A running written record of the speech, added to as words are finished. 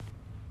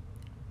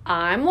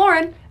I'm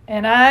Lauren.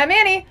 And I'm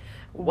Annie.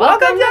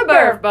 Welcome to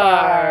Burf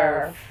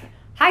Barf.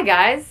 Hi,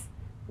 guys.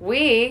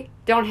 We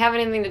don't have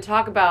anything to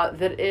talk about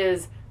that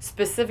is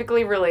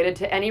specifically related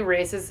to any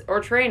races or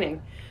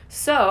training.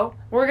 So,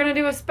 we're going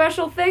to do a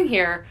special thing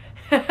here.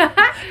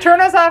 Turn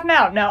us off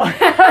now. No.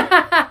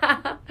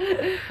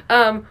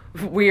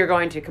 We are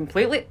going to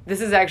completely...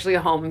 This is actually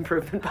a home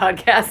improvement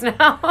podcast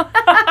now.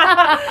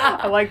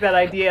 I like that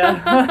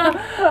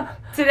idea.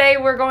 Today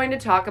we're going to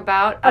talk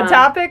about... a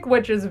topic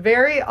which is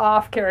very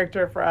off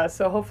character for us,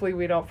 so hopefully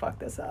we don't fuck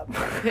this up.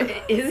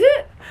 Is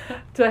it?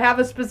 To have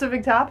a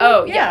specific topic?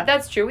 Oh, yeah,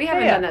 that's true. We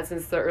haven't Yeah. done that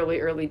since the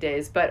early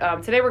days.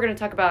 But today we're going to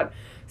talk about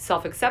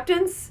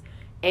self-acceptance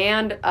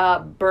and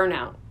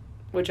burnout,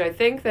 which I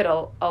think that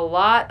a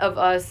lot of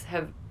us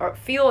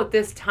feel at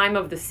this time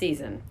of the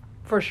season.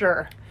 For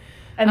sure.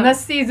 And this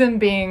season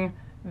being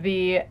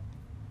the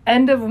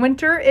end of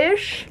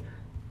winter-ish,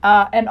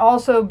 and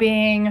also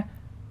being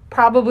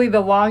probably the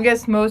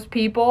longest most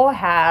people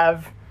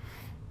have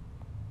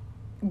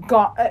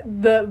gone,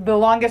 the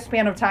longest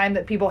span of time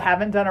that people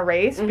haven't done a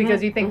race,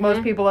 because you think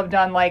most people have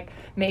done like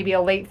maybe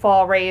a late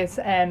fall race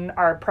and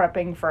are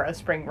prepping for a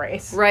spring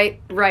race.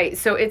 Right.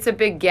 So it's a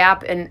big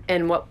gap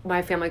in what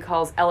my family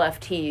calls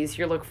LFTs,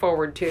 your look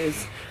forward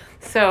tos.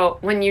 So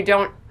when you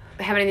don't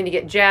have anything to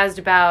get jazzed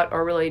about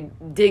or really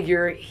dig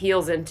your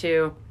heels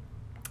into,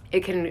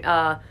 it can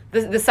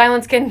the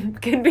silence can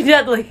be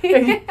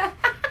deadly.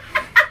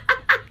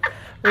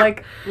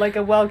 like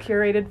a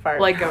well-curated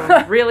fart. Like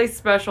a really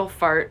special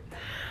fart.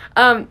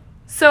 I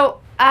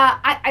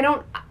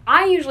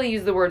usually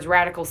use the words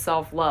radical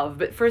self-love,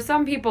 but for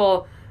some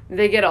people,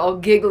 they get all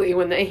giggly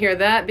when they hear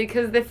that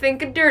because they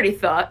think a dirty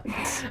thought.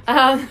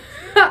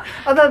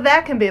 Although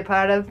that can be a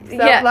part of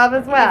self-love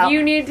as well. If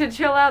you need to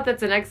chill out,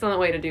 that's an excellent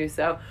way to do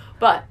so.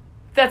 But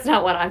that's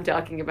not what I'm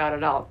talking about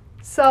at all.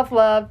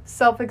 Self-love,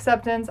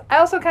 self-acceptance. I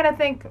also kind of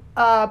think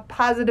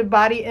positive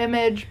body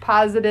image,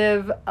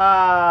 positive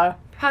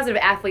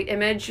athlete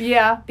image.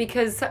 Yeah.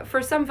 Because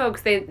for some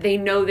folks, they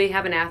know they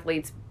have an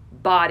athlete's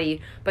body,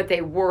 but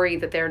they worry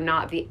that they're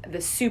not the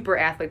super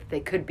athlete that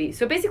they could be.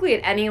 So basically at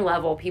any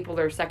level, people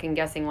are second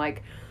guessing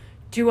like,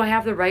 do I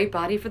have the right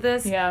body for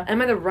this? Yeah.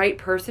 Am I the right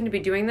person to be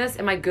doing this?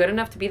 Am I good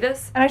enough to be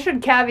this? And I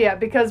should caveat,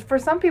 because for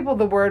some people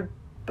the word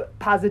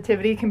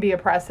positivity can be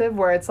oppressive,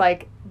 where it's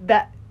like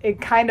that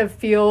it kind of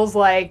feels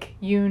like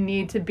you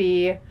need to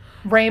be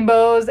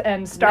rainbows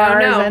and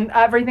stars and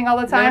everything all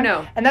the time.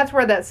 No. And that's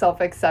where that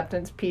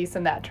self-acceptance piece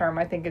and that term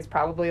I think is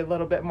probably a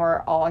little bit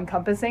more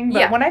all-encompassing.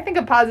 But when I think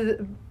of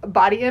positive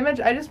body image,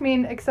 I just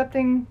mean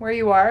accepting where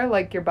you are,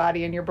 like your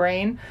body and your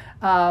brain,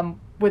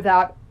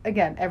 without,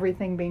 again,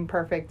 everything being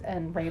perfect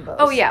and rainbows.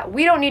 Oh yeah,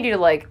 we don't need you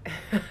to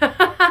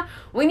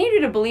we need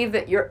you to believe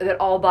that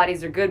all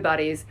bodies are good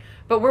bodies,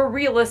 but we're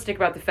realistic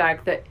about the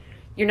fact that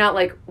you're not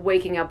like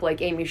waking up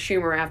like Amy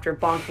Schumer after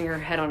bonking her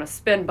head on a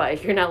spin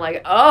bike. You're not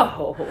like,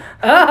 oh,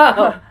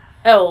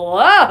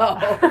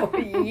 hello,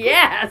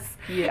 yes.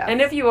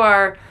 And if you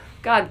are,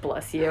 God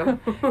bless you.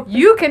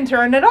 You can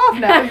turn it off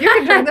now. You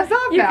can turn this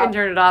off now. You can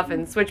turn it off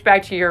and switch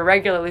back to your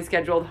regularly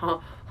scheduled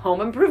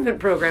home improvement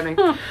programming.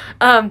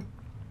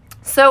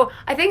 So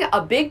I think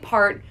a big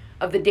part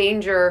of the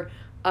danger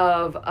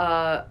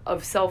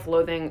of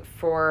self-loathing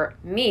for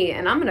me,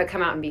 and I'm going to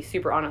come out and be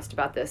super honest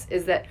about this,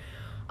 is that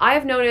I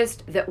have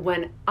noticed that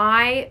when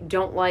I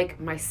don't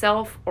like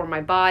myself or my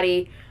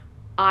body,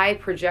 I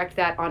project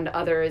that onto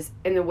others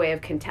in the way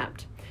of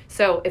contempt.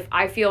 So if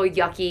I feel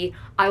yucky,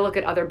 I look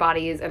at other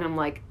bodies and I'm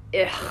like,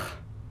 ugh,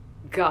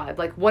 God,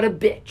 like what a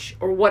bitch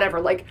or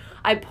whatever. Like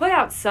I put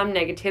out some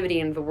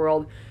negativity into the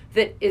world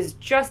that is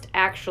just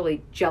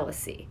actually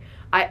jealousy.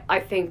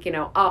 I think,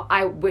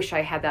 I wish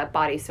I had that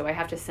body, so I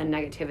have to send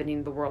negativity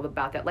into the world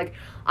about that. Like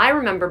I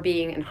remember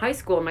being in high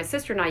school, and my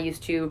sister and I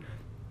used to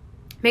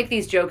make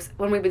these jokes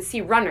when we would see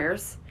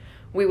runners.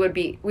 We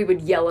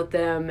would yell at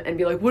them and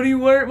be like, what are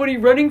you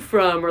running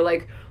from? Or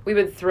like we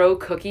would throw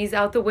cookies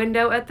out the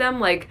window at them,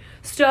 like,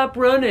 stop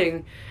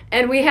running.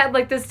 And we had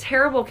like this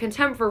terrible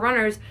contempt for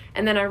runners.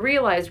 And then I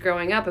realized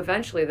growing up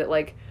eventually that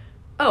like,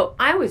 oh,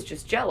 I was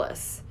just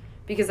jealous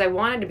because I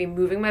wanted to be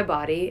moving my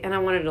body and I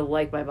wanted to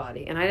like my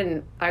body.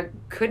 And I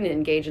couldn't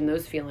engage in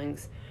those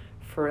feelings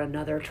for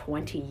another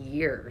 20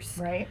 years.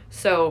 Right.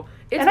 So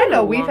it's and been I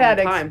know a we've long had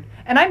time.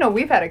 And I know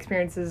we've had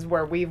experiences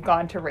where we've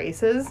gone to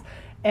races,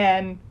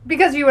 and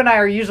because you and I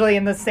are usually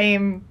in the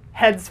same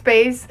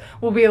headspace,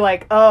 we'll be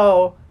like,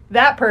 oh,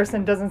 that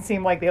person doesn't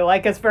seem like they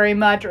like us very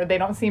much, or they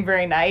don't seem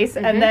very nice.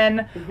 And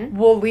then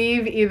we'll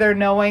leave either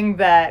knowing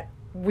that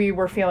we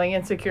were feeling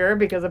insecure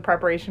because of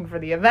preparation for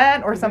the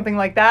event or something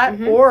like that,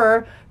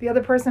 or the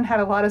other person had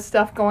a lot of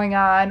stuff going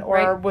on,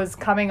 or was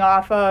coming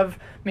off of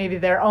maybe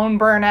their own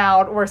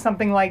burnout or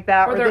something like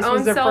that, or their this own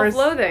was their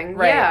self-loathing.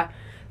 Right. Yeah,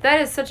 that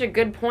is such a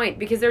good point,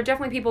 because there are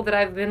definitely people that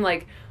I've been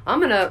like,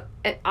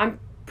 I'm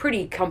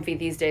pretty comfy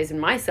these days in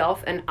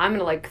myself, and I'm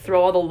gonna like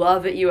throw all the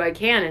love at you I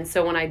can, and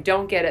so when I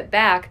don't get it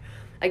back,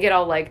 I get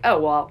all like, oh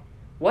well,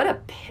 what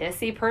a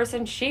pissy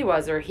person she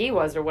was or he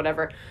was or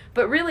whatever.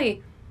 But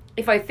really,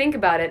 if I think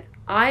about it,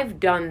 I've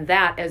done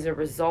that as a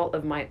result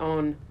of my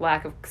own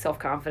lack of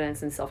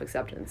self-confidence and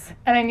self-acceptance.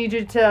 And I need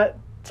you to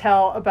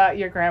tell about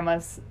your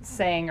grandma's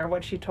saying or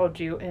what she told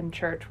you in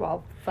church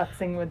while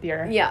futzing with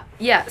your...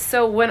 Yeah.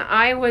 So when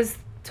I was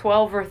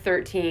 12 or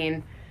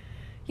 13,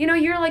 you know,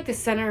 you're like the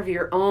center of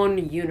your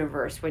own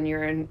universe when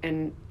you're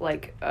in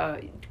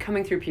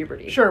coming through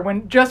puberty. Sure,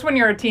 when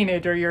you're a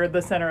teenager, you're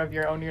the center of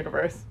your own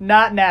universe.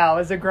 Not now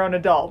as a grown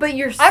adult. But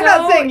you're so I'm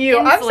not saying you.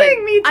 I'm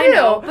saying me too. I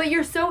know, but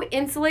you're so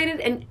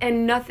insulated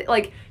and nothing,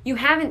 like, you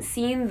haven't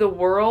seen the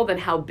world and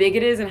how big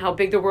it is and how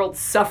big the world's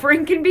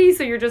suffering can be,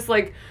 so you're just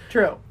like...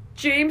 True.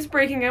 James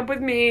breaking up with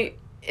me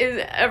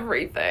is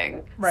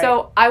everything. Right.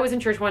 So I was in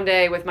church one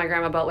day with my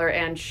grandma Butler,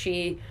 and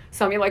she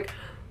saw me, like,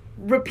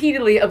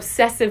 repeatedly,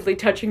 obsessively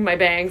touching my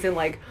bangs and,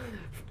 like,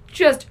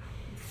 just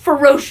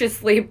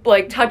ferociously,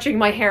 like, touching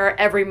my hair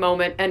every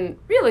moment and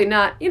really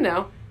not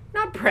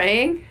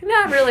praying,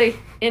 not really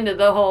into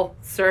the whole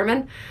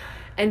sermon.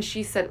 And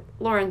she said,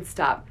 Lauren,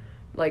 stop.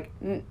 Like,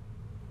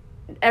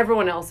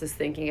 everyone else is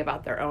thinking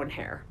about their own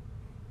hair.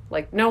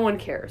 Like, no one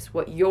cares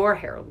what your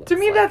hair looks like. To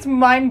me, that's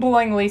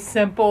mind-blowingly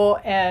simple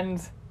and...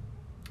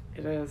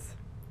 It is.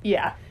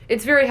 Yeah.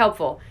 It's very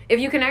helpful. If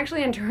you can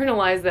actually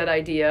internalize that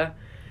idea,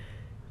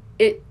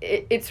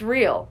 it's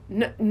real.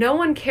 No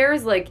one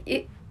cares, like,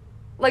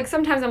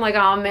 sometimes I'm like,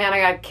 oh man, I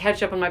got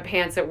ketchup on my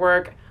pants at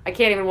work. I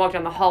can't even walk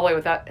down the hallway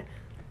without...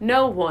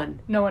 No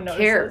one notices.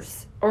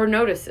 Cares or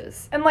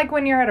notices. And like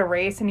when you're at a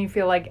race and you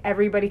feel like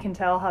everybody can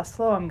tell how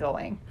slow I'm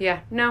going.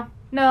 Yeah, no.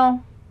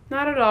 No.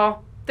 Not at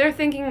all. They're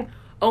thinking...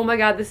 oh my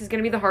God, this is going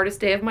to be the hardest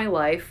day of my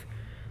life.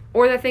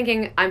 Or they're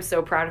thinking, I'm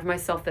so proud of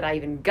myself that I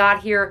even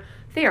got here.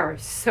 They are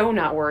so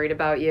not worried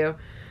about you.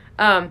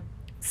 That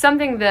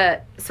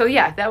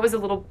was a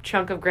little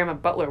chunk of Grandma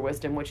Butler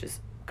wisdom, which is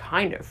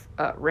kind of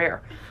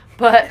rare.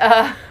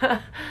 But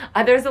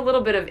there's a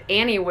little bit of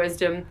Annie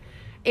wisdom.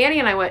 Annie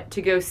and I went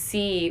to go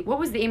see, what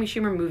was the Amy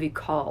Schumer movie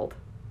called?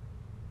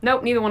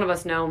 Nope, neither one of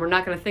us know, and we're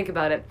not going to think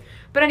about it.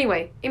 But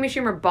anyway, Amy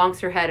Schumer bonks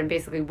her head and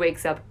basically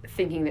wakes up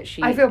thinking that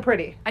I feel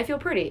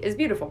pretty. Is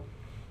beautiful.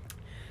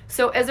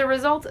 So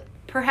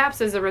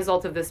perhaps as a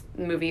result of this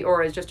movie,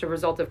 or as just a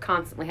result of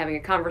constantly having a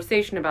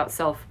conversation about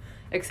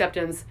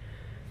self-acceptance,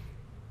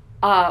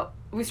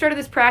 we started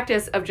this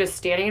practice of just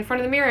standing in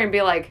front of the mirror and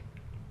be like,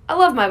 I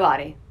love my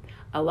body.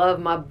 I love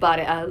my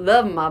body. I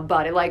love my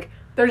body. Like,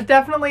 there's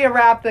definitely a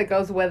rap that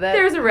goes with it.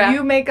 There's a rap.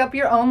 You make up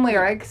your own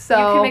lyrics. So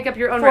you can make up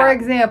your own rap. For rap.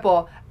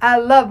 example, I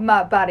love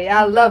my body.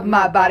 I love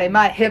my body.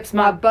 My hips,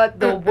 my butt,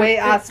 the way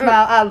I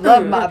smile. I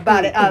love my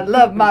body. I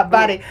love my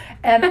body.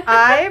 And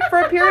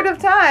for a period of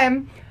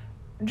time,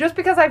 just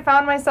because I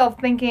found myself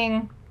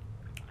thinking,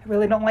 I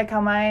really don't like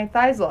how my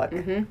thighs look.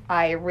 Mm-hmm.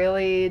 I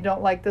really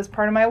don't like this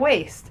part of my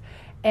waist.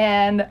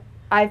 And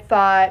I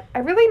thought, I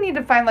really need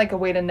to find like a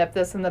way to nip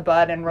this in the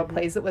bud and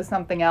replace it with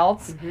something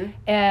else. Mm-hmm.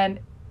 And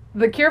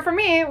the cure for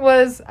me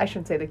was, I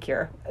shouldn't say the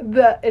cure,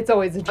 it's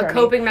always a journey. A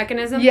coping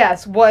mechanism?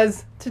 Yes,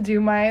 was to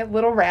do my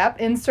little rap,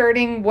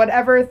 inserting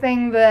whatever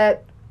thing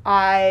that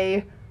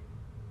I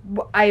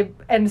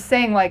and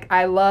saying like,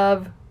 I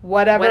love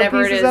whatever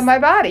pieces of my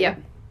body. Yeah.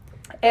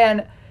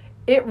 And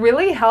it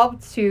really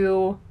helped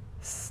to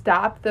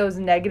stop those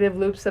negative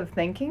loops of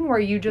thinking where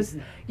you just,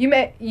 you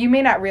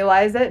may not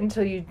realize it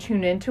until you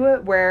tune into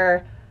it,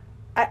 where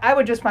I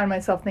would just find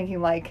myself thinking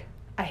like,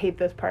 I hate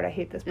this part, I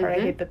hate this part, I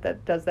hate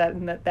that does that,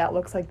 and that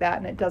looks like that,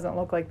 and it doesn't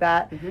look like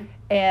that.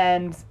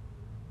 And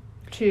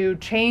to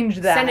change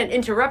that. Send an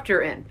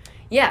interrupter in.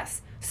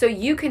 Yes. So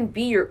you can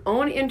be your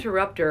own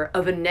interrupter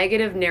of a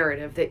negative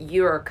narrative that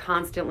you are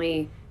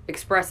constantly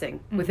expressing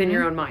within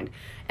your own mind.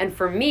 And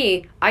for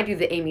me, I do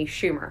the Amy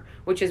Schumer,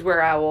 which is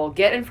where I will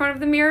get in front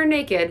of the mirror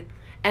naked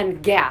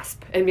and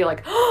gasp and be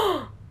like,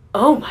 oh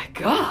my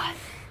God.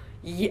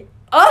 Yeah.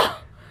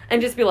 Oh!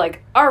 And just be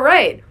like, all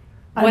right.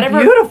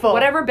 Beautiful.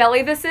 Whatever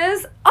belly this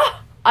is,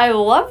 I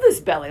love this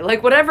belly.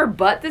 Like, whatever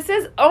butt this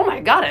is, oh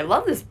my God, I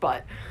love this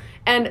butt.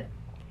 And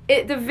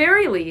at the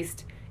very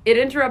least, it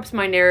interrupts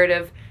my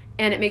narrative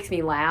and it makes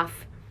me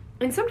laugh.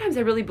 And sometimes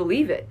I really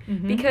believe it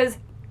because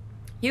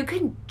you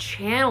can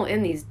channel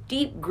in these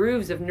deep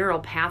grooves of neural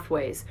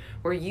pathways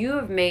where you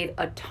have made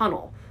a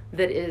tunnel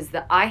that is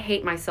the I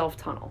hate myself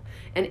tunnel.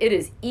 And it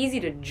is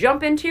easy to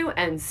jump into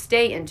and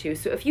stay into.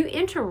 So if you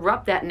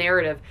interrupt that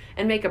narrative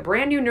and make a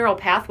brand new neural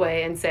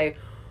pathway and say,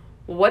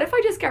 what if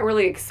I just got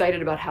really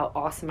excited about how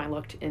awesome I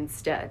looked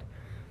instead?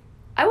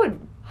 I would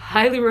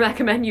highly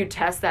recommend you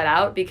test that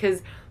out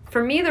because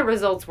for me, the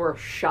results were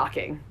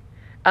shocking.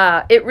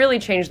 It really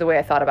changed the way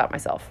I thought about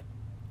myself.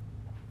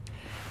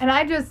 And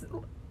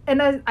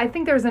I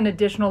think there's an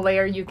additional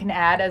layer you can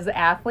add as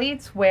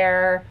athletes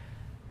where,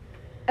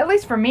 at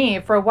least for me,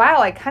 for a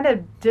while, I kind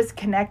of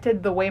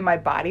disconnected the way my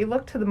body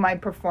looked to my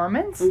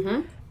performance.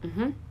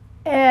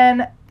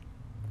 And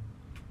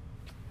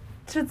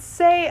to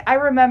say, I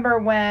remember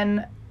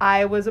when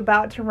I was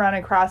about to run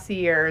across the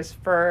years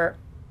for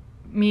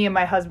me and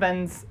my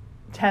husband's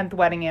 10th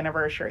wedding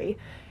anniversary.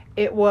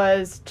 It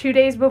was 2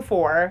 days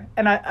before,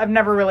 and I've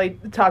never really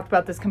talked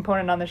about this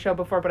component on the show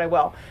before, but I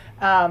will.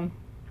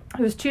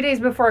 it was 2 days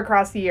before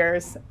Across the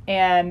Years,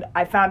 and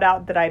I found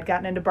out that I'd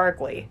gotten into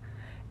Barkley.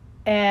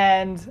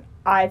 And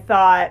I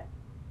thought,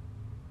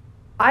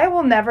 I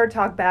will never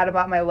talk bad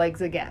about my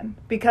legs again,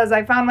 because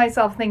I found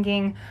myself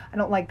thinking, I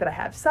don't like that I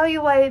have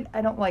cellulite.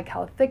 I don't like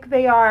how thick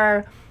they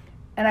are.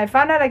 And I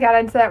found out I got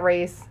into that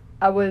race.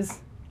 I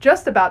was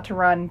just about to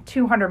run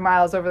 200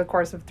 miles over the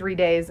course of 3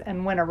 days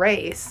and win a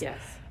race. Yes.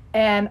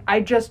 And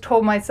I just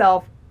told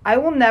myself, I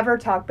will never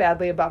talk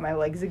badly about my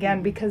legs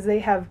again, because they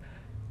have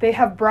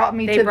brought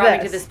me to this. They brought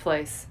me to this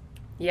place.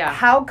 Yeah.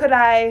 How could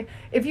I,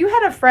 if you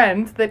had a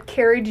friend that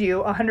carried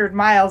you 100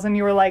 miles and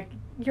you were like,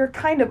 you're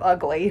kind of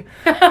ugly,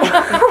 like,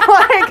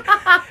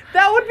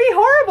 that would be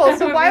horrible.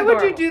 So why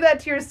would you do that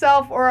to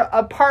yourself, or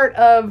a part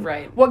of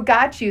what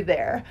got you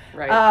there?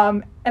 Right.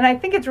 And I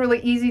think it's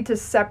really easy to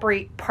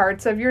separate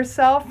parts of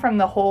yourself from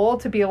the whole,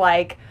 to be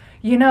like,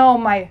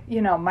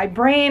 my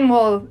brain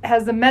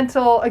has the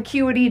mental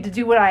acuity to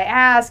do what I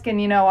ask,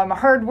 and I'm a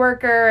hard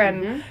worker,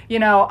 and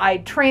I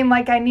train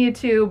like I need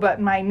to, but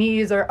my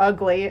knees are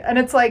ugly. And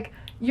it's like,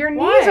 your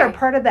knees are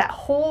part of that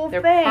whole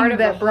thing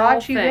that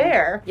brought you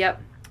there.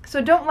 Yep. So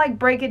don't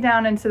break it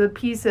down into the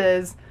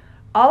pieces.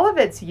 All of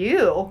it's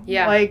you.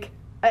 Yeah.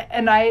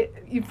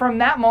 From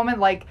that moment,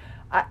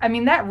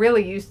 that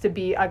really used to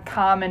be a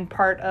common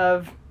part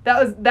of,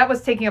 that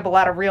was taking up a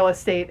lot of real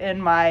estate in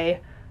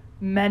my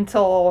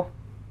mental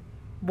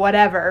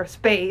whatever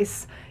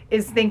space,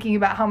 is thinking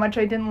about how much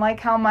I didn't like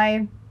how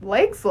my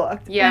legs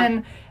looked. Yeah.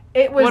 And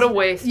it was, what a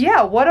waste.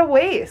 Yeah, what a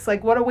waste.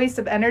 What a waste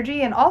of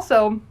energy. And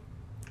also,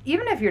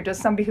 even if you're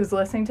just somebody who's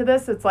listening to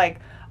this, it's like,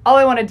 all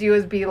I want to do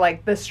is be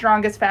the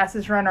strongest,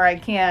 fastest runner I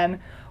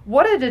can.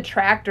 What a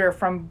detractor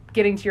from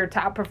getting to your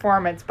top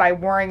performance by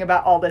worrying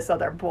about all this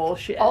other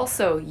bullshit.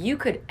 Also, you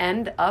could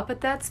end up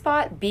at that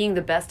spot being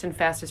the best and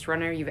fastest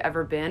runner you've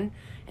ever been,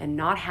 and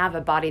not have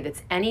a body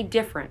that's any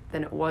different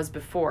than it was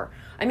before.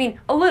 I mean,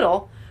 a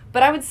little,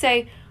 but I would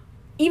say,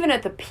 even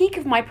at the peak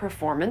of my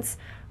performance,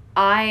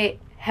 I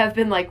have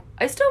been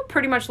I still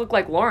pretty much look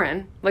like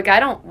Lauren. I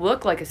don't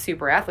look like a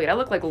super athlete. I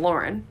look like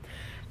Lauren.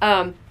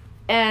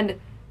 And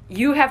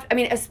you have,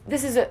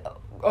 this is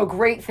a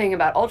great thing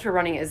about ultra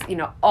running is,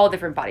 all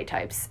different body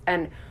types.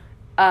 And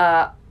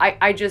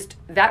I just,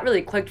 that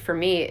really clicked for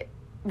me,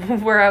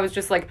 where I was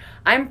just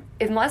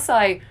unless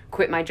I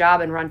quit my job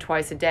and run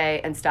twice a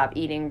day and stop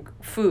eating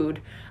food,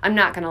 I'm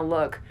not going to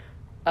look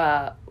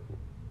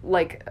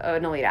like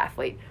an elite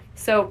athlete.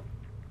 So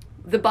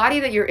the body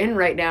that you're in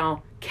right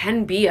now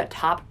can be a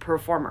top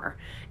performer,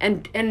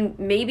 and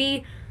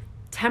maybe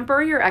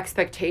temper your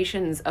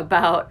expectations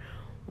about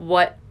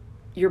what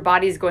your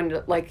body's going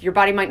to, your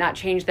body might not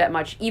change that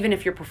much, even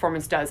if your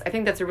performance does. I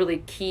think that's a really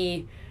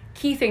key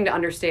thing to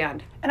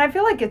understand. And I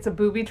feel like it's a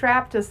booby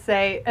trap to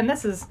say, and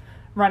this is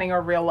running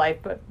or real life,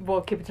 but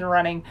we'll keep it to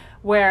running,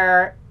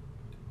 where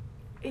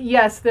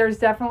yes, there's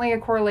definitely a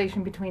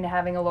correlation between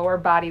having a lower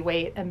body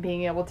weight and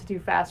being able to do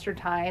faster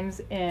times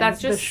in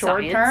the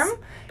short term.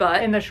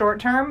 But in the short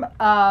term,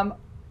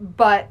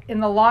 but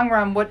in the long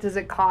run, what does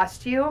it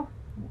cost you?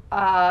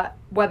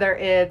 Whether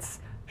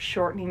it's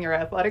shortening your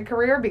athletic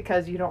career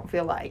because you don't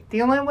feel like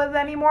dealing with it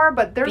anymore,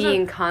 but there's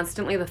being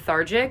constantly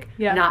lethargic,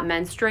 not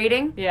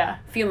menstruating,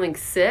 feeling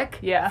sick,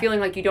 feeling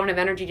like you don't have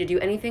energy to do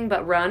anything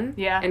but run,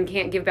 and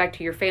can't give back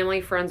to your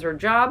family, friends, or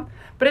job.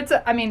 But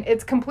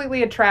it's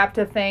completely a trap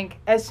to think,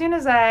 as soon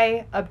as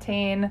I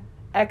obtain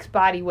X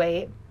body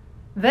weight,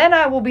 then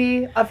I will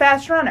be a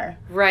fast runner.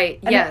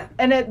 Right,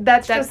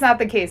 That's just not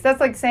the case. That's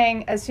like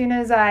saying, as soon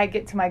as I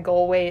get to my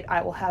goal weight,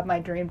 I will have my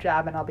dream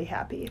job and I'll be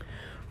happy.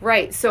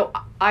 Right. So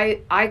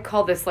I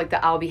call this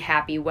the I'll be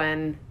happy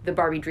when the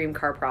Barbie dream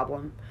car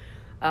problem,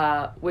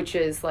 which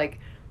is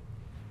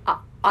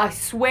I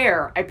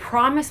swear, I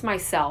promise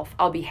myself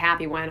I'll be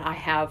happy when I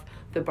have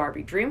the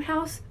Barbie dream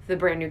house, the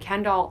brand new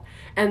Ken doll,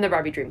 and the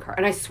Barbie dream car.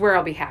 And I swear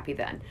I'll be happy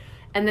then.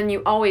 And then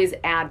you always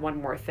add one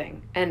more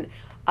thing. And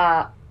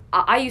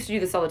I used to do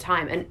this all the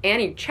time. And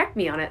Annie checked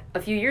me on it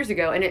a few years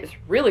ago, and it's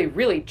really,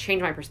 really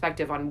changed my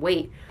perspective on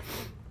weight.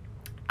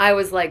 I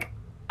was like,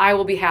 I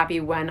will be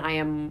happy when I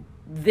am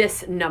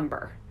this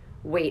number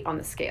weight on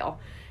the scale.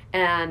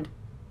 And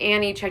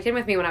Annie checked in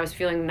with me when I was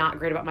feeling not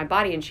great about my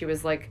body, and she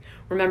was like,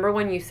 remember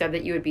when you said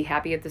that you would be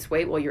happy at this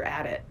weight? Well, you're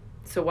at it.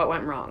 So what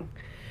went wrong?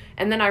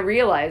 And then I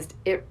realized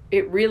it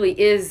really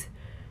is,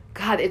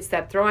 God, it's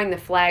that throwing the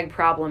flag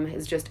problem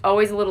is just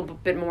always a little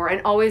bit more,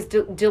 and always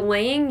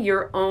delaying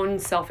your own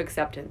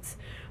self-acceptance,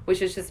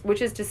 which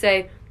is to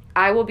say,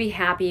 I will be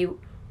happy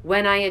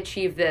when I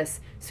achieve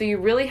this. So you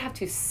really have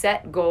to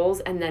set goals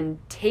and then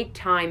take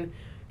time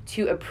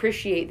to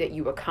appreciate that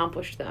you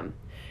accomplished them.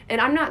 And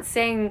I'm not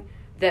saying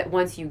that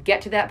once you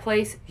get to that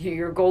place,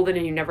 you're golden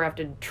and you never have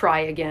to try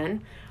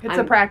again. It's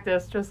a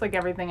practice, just like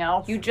everything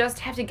else. You just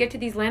have to get to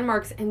these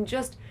landmarks and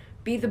just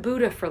be the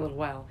Buddha for a little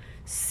while.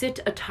 Sit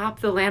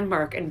atop the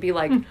landmark and be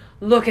like,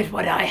 look at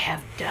what I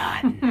have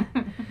done.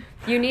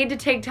 You need to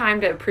take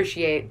time to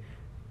appreciate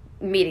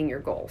meeting your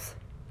goals.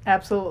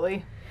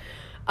 Absolutely.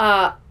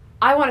 I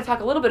want to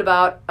talk a little bit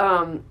about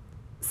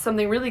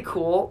something really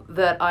cool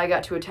that I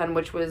got to attend,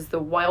 which was the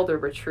Wilder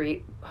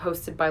Retreat,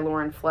 hosted by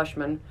Lauren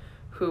Fleshman,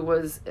 who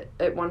was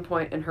at one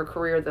point in her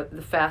career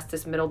the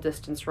fastest middle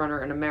distance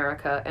runner in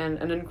America and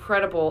an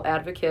incredible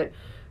advocate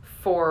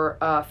for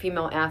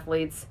female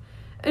athletes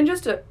and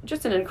just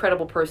an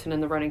incredible person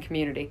in the running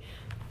community.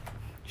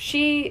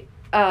 She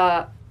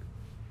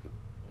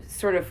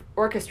sort of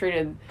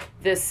orchestrated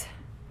this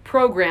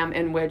program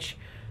in which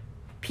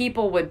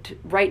people would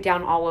write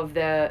down all of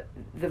the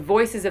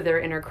voices of their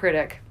inner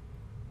critic,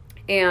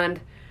 and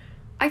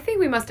I think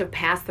we must have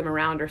passed them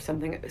around or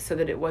something so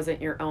that it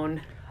wasn't your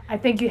own. I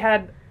think you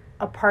had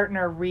a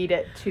partner read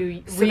it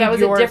to so that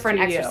was a different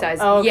exercise.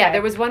 Oh, okay. Yeah,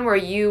 there was one where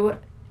you're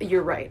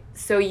right.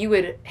 So you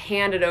would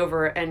hand it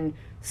over and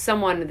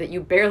someone that you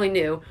barely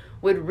knew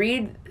would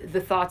read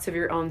the thoughts of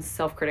your own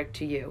self-critic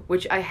to you,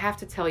 which I have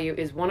to tell you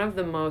is one of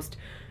the most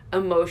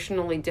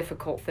emotionally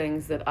difficult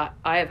things that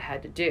I have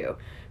had to do,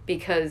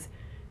 because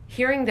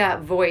hearing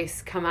that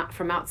voice come out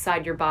from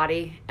outside your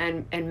body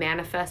and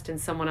manifest in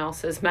someone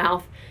else's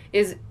mouth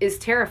is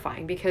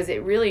terrifying, because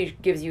it really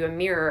gives you a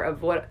mirror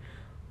of what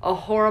a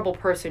horrible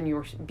person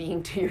you're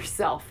being to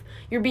yourself.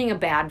 You're being a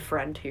bad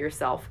friend to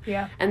yourself.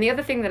 Yeah. And the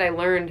other thing that I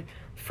learned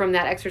from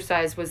that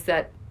exercise was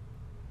that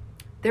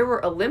there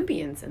were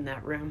Olympians in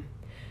that room,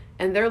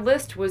 and their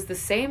list was the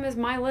same as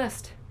my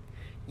list.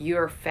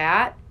 You're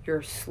fat,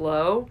 you're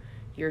slow,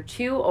 you're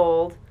too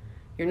old,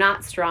 you're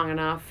not strong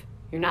enough,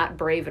 you're not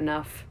brave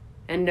enough,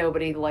 and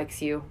nobody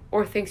likes you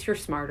or thinks you're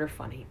smart or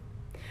funny.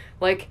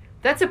 Like,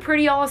 that's a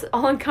pretty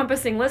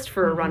all-encompassing list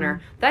for a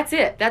runner. That's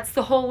it. That's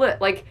the whole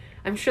list. Like,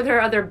 I'm sure there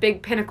are other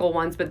big pinnacle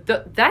ones, but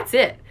that's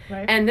it.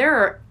 Right. And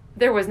there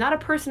was not a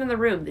person in the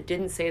room that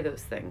didn't say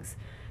those things.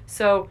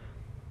 So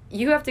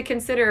you have to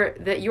consider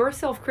that your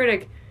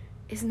self-critic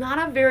is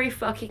not a very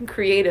fucking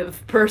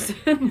creative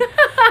person.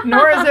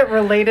 Nor is it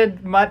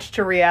related much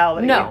to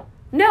reality.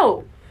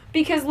 No.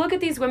 Because look at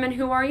these women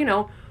who are,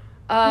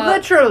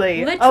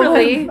 literally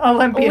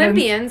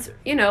Olympians,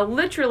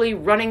 literally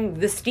running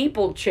the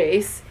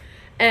steeplechase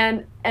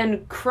and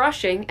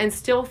crushing and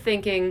still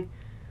thinking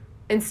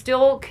and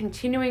still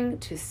continuing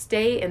to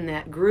stay in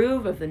that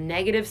groove of the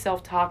negative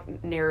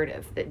self-talk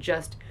narrative that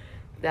just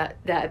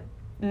that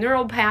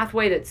neural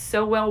pathway that's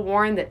so well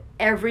worn that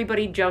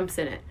everybody jumps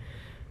in it.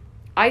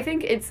 I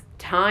think it's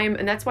time,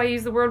 and that's why I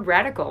use the word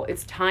radical.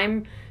 It's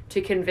time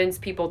to convince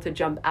people to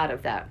jump out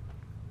of that.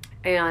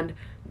 And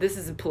this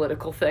is a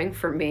political thing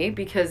for me,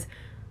 because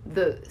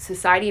the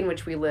society in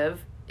which we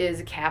live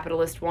is a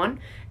capitalist one,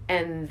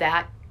 and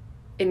that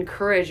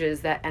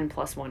encourages that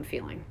N+1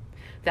 feeling,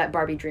 that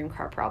Barbie dream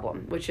car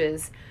problem, which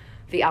is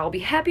the I'll be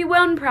happy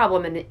when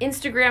problem, and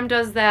Instagram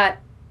does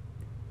that,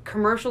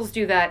 commercials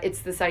do that. It's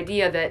this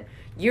idea that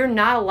you're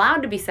not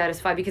allowed to be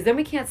satisfied because then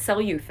we can't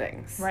sell you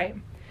things. Right.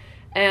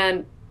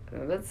 And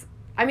that's,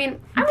 I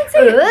would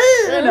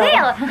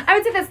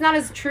say that's not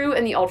as true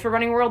in the ultra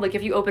running world. Like,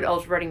 if you open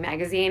Ultra Running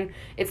magazine,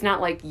 it's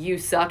not like, you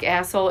suck,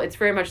 asshole. It's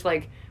very much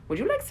like, would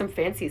you like some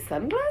fancy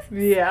sunglasses?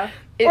 Yeah.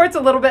 Or it's a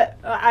little bit,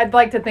 I'd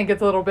like to think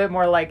it's a little bit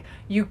more like,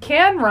 you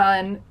can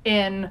run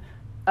in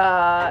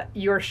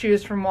your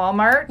shoes from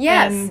Walmart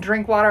and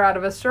drink water out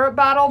of a syrup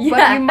bottle,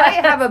 but you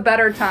might have a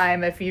better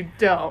time if you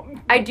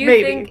don't. I do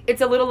think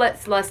it's a little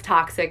less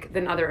toxic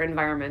than other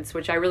environments,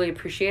 which I really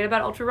appreciate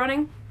about ultra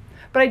running.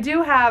 But I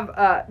do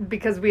have,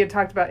 because we had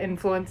talked about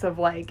influence of,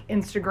 like,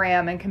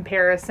 Instagram and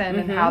comparison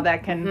and how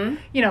that can,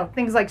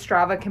 things like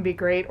Strava can be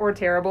great or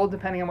terrible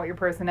depending on what your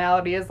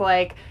personality is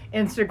like.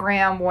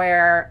 Instagram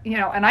where,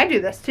 and I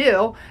do this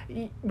too,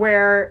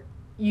 where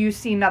you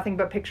see nothing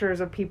but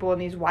pictures of people in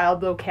these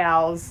wild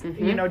locales,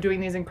 doing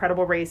these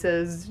incredible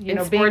races,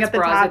 being at the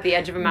top, at the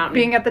edge of a mountain,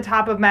 being at the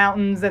top of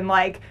mountains, and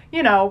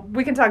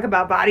we can talk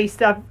about body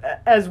stuff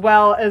as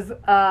well as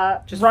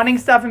just running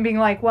stuff, and being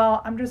like,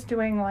 well, I'm just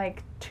doing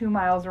 2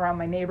 miles around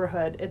my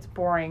neighborhood. It's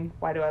boring.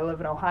 Why do I live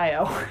in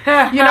Ohio?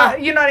 you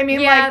know what I mean?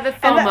 Yeah, the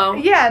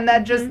FOMO. And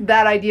that just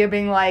that idea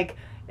being like,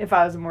 if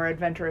I was a more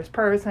adventurous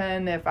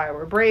person, if I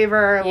were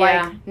braver,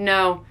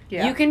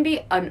 you can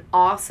be an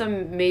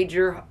awesome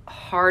major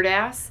hard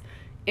ass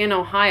in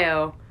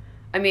Ohio.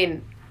 I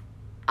mean,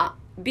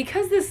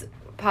 because this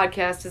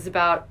podcast is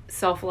about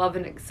self-love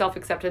and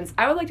self-acceptance,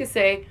 I would like to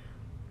say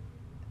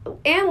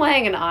Ann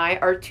Lang and I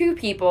are two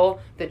people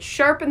that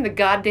sharpen the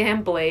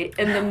goddamn blade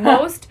in the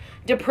most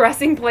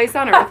depressing place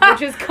on earth,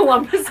 which is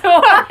Columbus,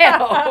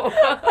 Ohio.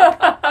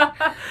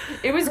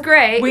 It was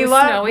great. It was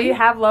snowy. We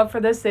have love for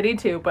this city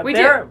too, but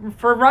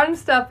for run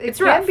stuff, it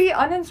can rough. be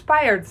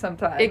uninspired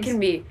sometimes. It can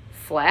be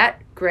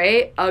flat,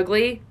 gray,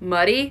 ugly,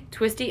 muddy,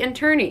 twisty, and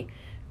turny.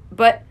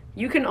 But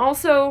you can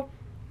also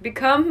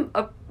become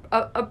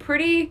a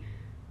pretty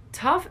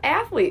tough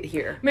athlete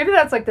here. Maybe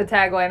that's like the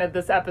tagline of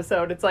this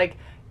episode. It's like,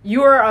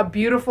 you are a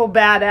beautiful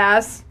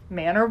badass,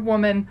 man or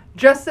woman,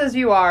 just as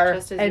you are,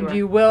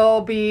 you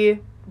will be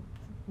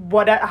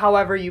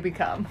however you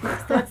become.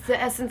 That's the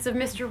essence of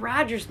Mr.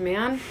 Rogers,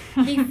 man.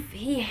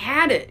 He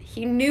had it.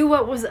 He knew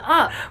what was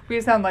up.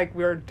 We sound like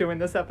we're doing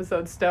this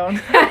episode stoned.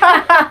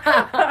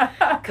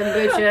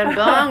 Kombucha and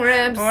bong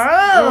ribs.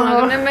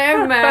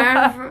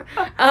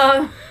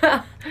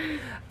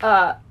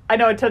 I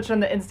know I touched on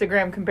the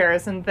Instagram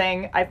comparison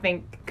thing. I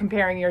think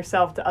comparing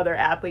yourself to other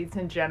athletes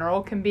in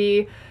general can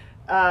be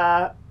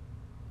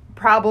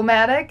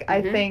problematic. Mm-hmm.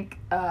 I think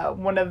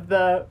one of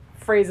the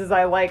phrases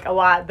I like a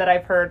lot that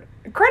I've heard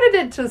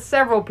credited to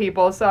several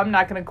people, so I'm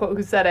not going to quote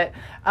who said it,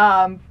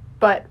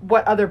 but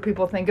what other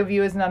people think of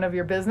you is none of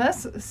your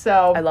business.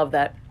 So I love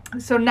that.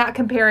 So not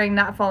comparing,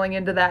 not falling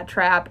into that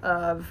trap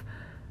of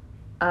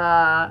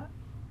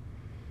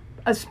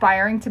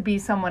aspiring to be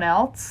someone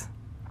else.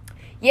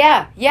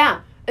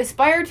 Yeah.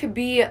 Aspire to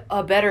be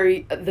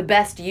the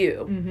best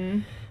you. Mm-hmm.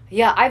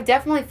 Yeah, I've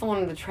definitely fallen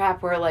into the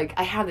trap where, like,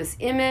 I have this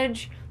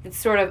image that's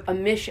sort of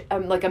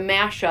like a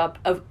mashup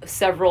of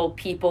several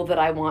people that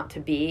I want to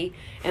be.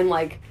 And,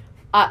 like,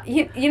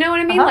 you know what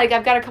I mean? Uh-huh. Like,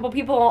 I've got a couple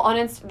people on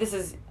this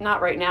is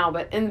not right now,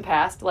 but in the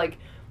past, like,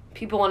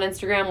 people on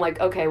Instagram, like,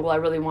 okay, well, I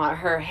really want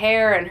her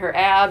hair and her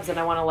abs, and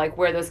I want to, like,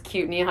 wear those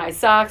cute knee-high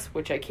socks,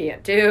 which I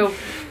can't do.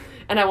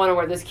 And I want to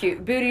wear those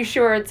cute booty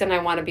shorts, and I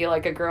want to be,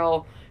 like, a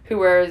girl who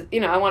wears,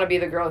 I want to be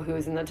the girl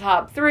who's in the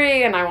top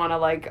 3, and I want to,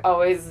 like,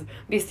 always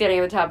be standing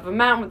at the top of a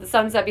mountain with the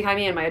sunset behind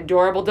me and my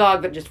adorable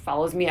dog that just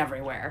follows me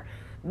everywhere.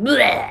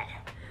 Bleh.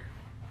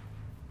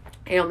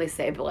 I only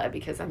say bleh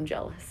because I'm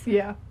jealous.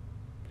 Yeah.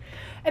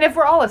 And if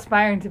we're all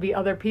aspiring to be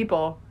other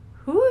people,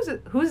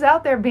 who's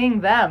out there being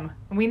them?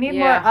 We need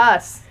more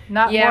us,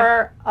 not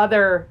more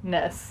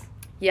otherness.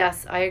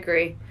 Yes, I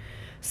agree.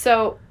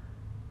 So,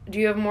 do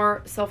you have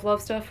more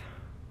self-love stuff?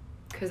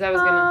 Because I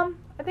was going to...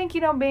 I think,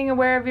 being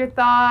aware of your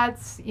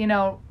thoughts,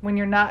 when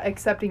you're not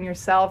accepting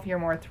yourself, you're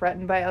more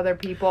threatened by other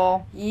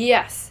people.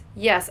 Yes.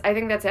 I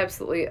think that's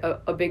absolutely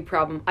a big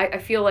problem. I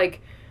feel like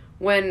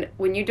when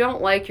you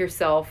don't like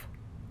yourself,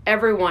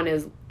 everyone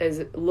is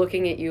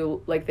looking at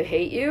you like they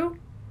hate you.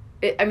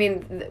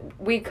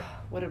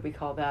 What did we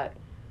call that?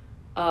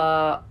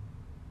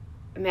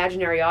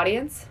 Imaginary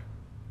audience?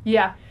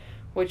 Yeah.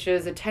 Which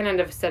is a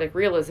tenet of aesthetic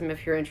realism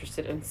if you're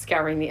interested in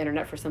scouring the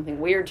internet for something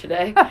weird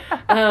today.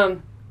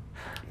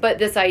 But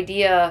this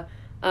idea,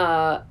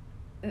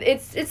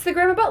 it's the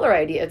Grandma Butler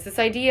idea. It's this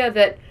idea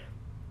that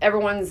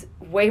everyone's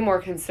way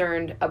more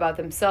concerned about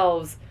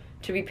themselves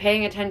to be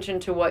paying attention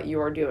to what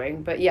you're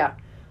doing. But yeah,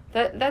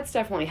 that's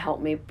definitely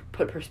helped me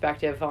put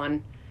perspective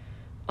on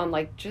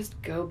like,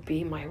 just go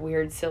be my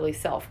weird, silly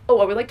self. Oh,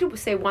 I would like to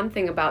say one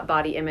thing about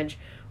body image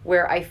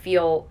where I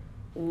feel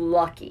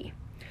lucky.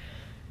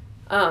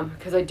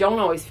 Because I don't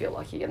always feel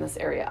lucky in this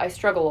area. I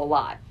struggle a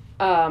lot.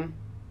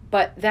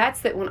 But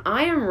that's that when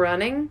I am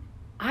running,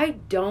 I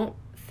don't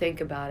think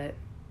about it.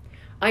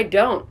 I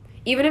don't.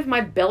 Even if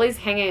my belly's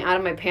hanging out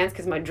of my pants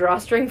because my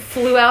drawstring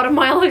flew out a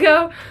mile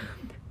ago,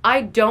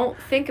 I don't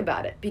think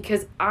about it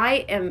because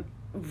I am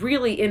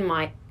really in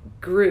my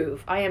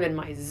groove. I am in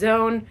my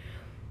zone.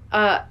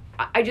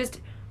 I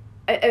just,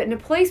 in a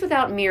place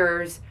without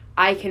mirrors,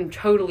 I can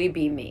totally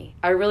be me.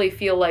 I really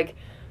feel like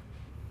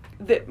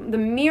the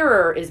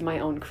mirror is my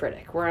own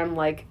critic, where I'm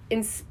like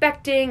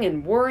inspecting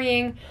and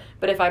worrying.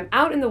 But if I'm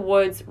out in the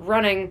woods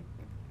running,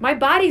 my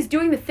body's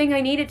doing the thing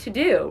I need it to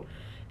do.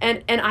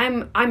 And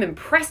I'm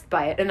impressed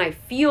by it, and I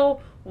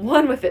feel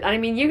one with it. I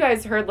mean, you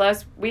guys heard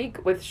last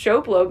week with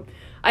Showplo,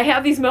 I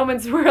have these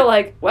moments where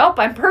like, well,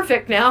 I'm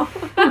perfect now.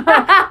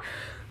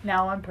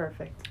 Now I'm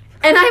perfect.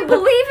 And I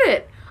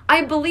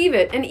believe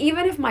it. And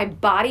even if my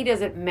body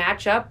doesn't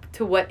match up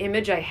to what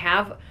image I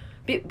have,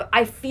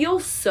 I feel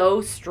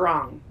so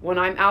strong when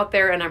I'm out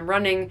there and I'm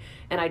running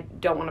and I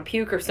don't want to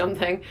puke or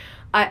something.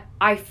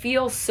 I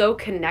feel so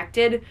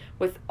connected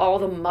with all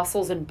the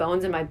muscles and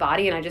bones in my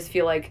body, and I just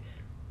feel like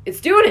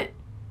it's doing it.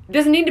 It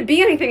doesn't need to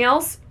be anything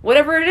else.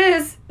 Whatever it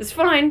is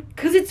fine,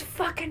 because it's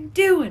fucking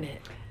doing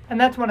it. And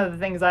that's one of the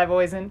things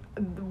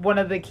one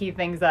of the key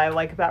things that I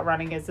like about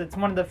running is it's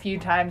one of the few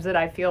times that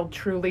I feel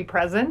truly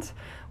present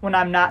when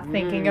I'm not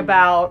thinking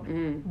about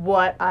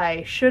what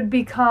I should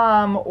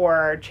become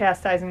or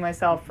chastising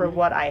myself for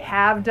what I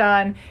have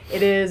done.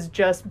 It is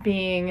just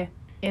being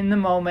in the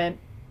moment,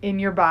 in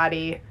your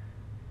body,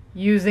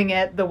 using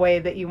it the way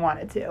that you want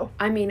it to.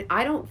 I mean,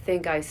 I don't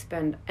think I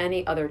spend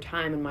any other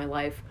time in my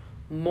life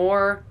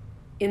more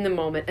in the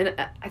moment. And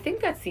I think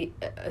that's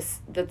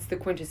the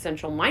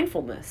quintessential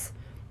mindfulness,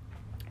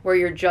 where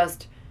you're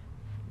just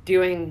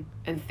doing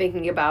and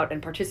thinking about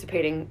and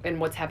participating in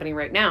what's happening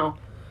right now.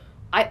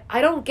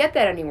 I don't get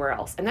that anywhere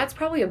else. And that's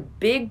probably a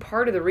big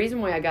part of the reason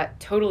why I got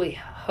totally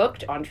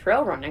hooked on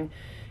trail running,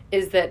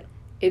 is that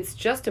it's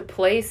just a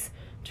place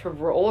to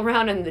roll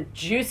around in the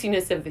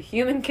juiciness of the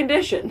human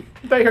condition.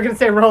 I thought you were going to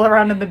say roll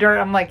around in the dirt.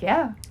 I'm like,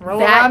 yeah,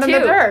 roll around in the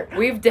dirt.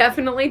 We've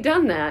definitely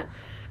done that.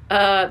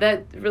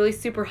 That really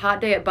super hot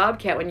day at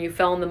Bobcat when you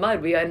fell in the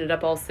mud, we ended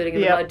up all sitting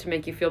in the mud to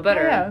make you feel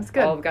better. Yeah, that's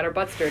good. All got our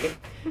butts dirty.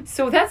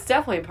 So that's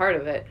definitely part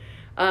of it.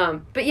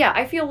 But yeah,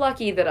 I feel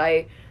lucky that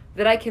I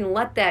that I can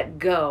let that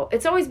go.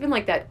 It's always been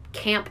like that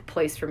camp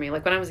place for me.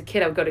 Like when I was a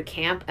kid, I would go to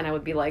camp and I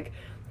would be like,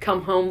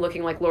 come home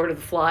looking like Lord of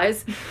the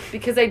Flies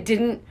because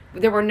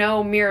there were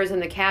no mirrors in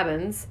the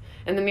cabins,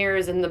 and the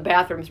mirrors in the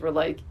bathrooms were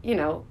like, you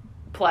know,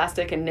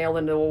 plastic and nailed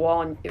into a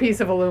wall. And piece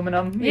of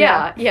aluminum.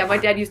 Yeah. My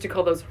dad used to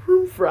call those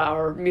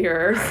Hofbrauer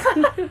mirrors.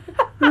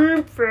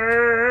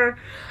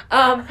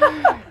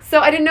 So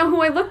I didn't know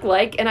who I looked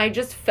like, and I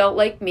just felt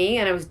like me,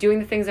 and I was doing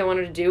the things I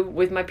wanted to do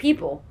with my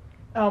people.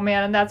 Oh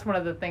man, and that's one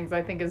of the things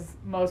I think is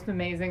most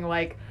amazing.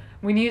 Like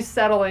when you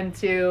settle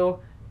into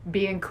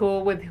being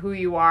cool with who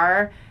you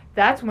are,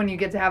 that's when you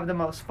get to have the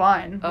most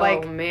fun.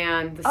 Oh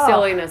man, the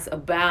silliness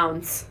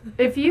abounds.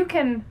 If you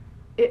can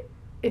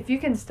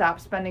stop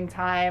spending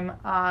time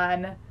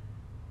on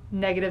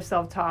negative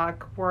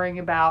self-talk, worrying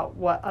about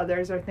what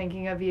others are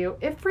thinking of you,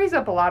 it frees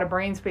up a lot of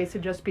brain space to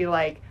just be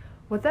like,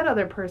 what that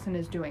other person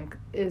is doing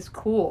is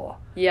cool.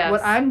 Yes.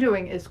 What I'm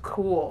doing is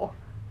cool.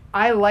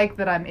 I like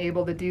that I'm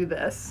able to do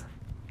this.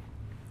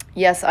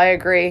 Yes, I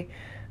agree.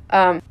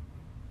 That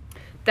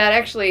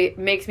actually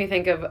makes me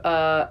think of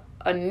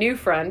a new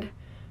friend,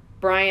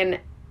 Brian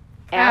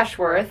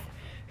Ashworth,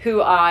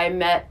 who I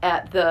met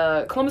at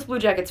the Columbus Blue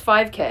Jackets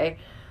 5K.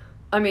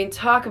 I mean,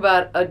 talk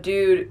about a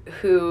dude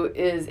who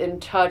is in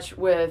touch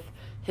with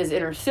his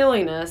inner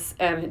silliness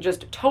and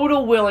just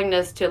total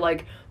willingness to,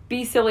 like,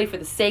 be silly for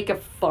the sake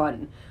of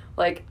fun.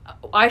 Like,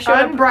 I showed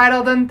up...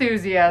 Unbridled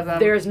enthusiasm.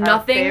 There's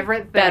nothing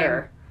favorite thing.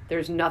 better.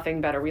 There's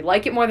nothing better. We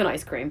like it more than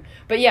ice cream.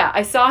 But yeah,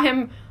 I saw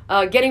him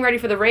getting ready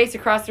for the race.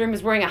 Across the room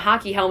is wearing a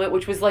hockey helmet,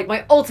 which was like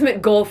my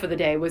ultimate goal for the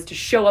day, was to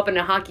show up in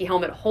a hockey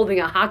helmet holding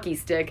a hockey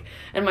stick.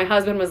 And my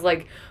husband was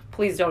like,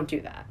 please don't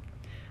do that.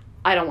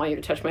 I don't want you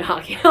to touch my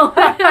hockey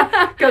helmet.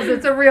 Because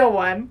it's a real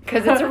one.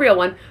 Because it's a real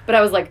one. But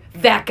I was like,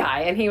 that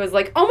guy. And he was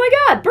like, oh my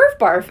God, Burf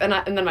Barf.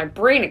 And then my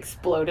brain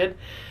exploded.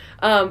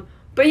 But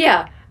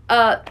yeah,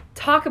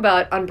 talk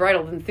about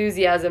unbridled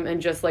enthusiasm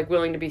and just like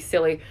willing to be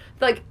silly.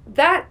 Like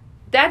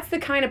that's the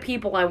kind of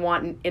people I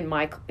want in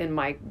my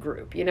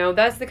group. You know,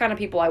 that's the kind of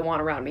people I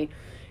want around me.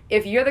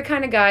 If you're the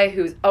kind of guy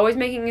who's always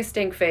making a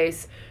stink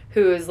face,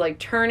 who is like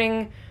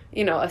turning,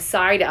 you know, a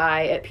side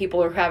eye at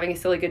people who are having a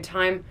silly good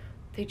time,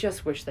 they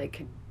just wish they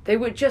could. They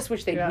would just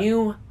wish they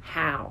knew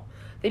how.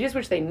 They just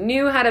wish they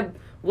knew how to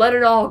let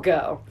it all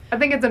go. I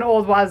think it's an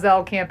old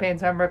Wazelle campaign,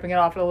 so I'm ripping it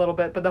off a little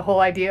bit. But the whole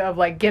idea of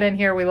like, get in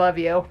here, we love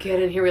you. Get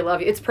in here, we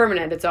love you. It's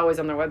permanent. It's always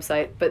on their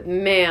website. But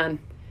man,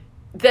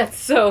 that's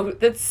so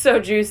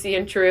juicy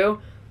and true.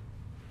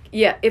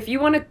 Yeah, if you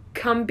want to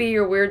come be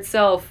your weird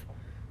self,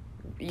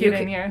 get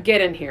in here.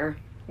 Get in here.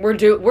 We're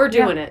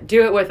doing it.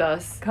 Do it with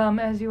us. Come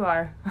as you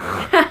are.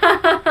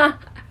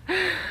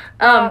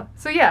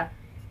 So yeah,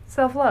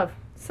 self-love.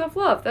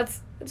 Self-love.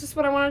 That's just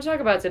what I want to talk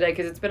about today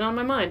because it's been on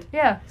my mind.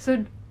 Yeah.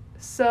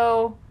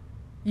 So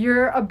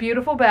you're a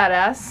beautiful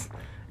badass,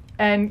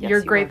 and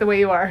you're great the way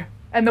you are,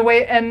 and the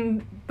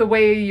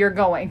way you're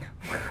going.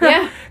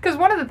 Yeah. Because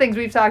one of the things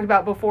we've talked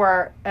about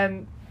before,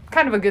 and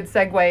kind of a good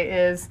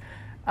segue, is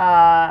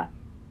as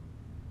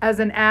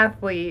an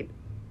athlete,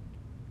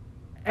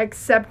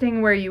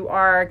 accepting where you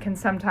are can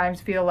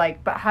sometimes feel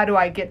like, but how do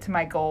I get to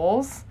my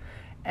goals?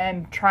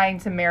 And trying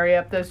to marry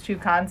up those two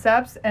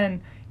concepts.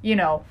 And, you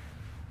know,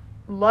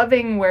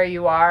 loving where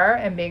you are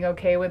and being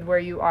okay with where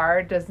you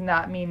are does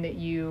not mean that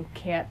you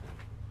can't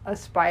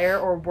aspire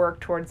or work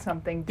towards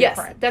something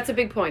different. Yes, that's a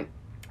big point.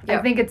 Yep.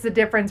 I think it's the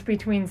difference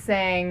between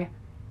saying,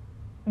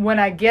 when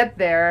I get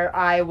there,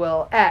 I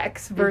will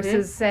X,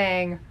 versus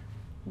saying,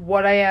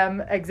 what I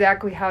am,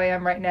 exactly how I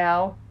am right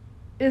now,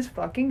 is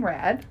fucking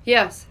rad.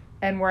 Yes.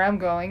 And where I'm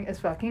going is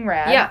fucking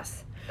rad.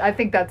 Yes. I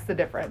think that's the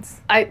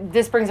difference.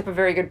 This brings up a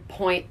very good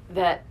point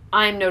that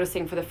I'm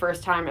noticing for the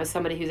first time as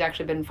somebody who's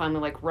actually been finally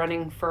like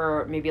running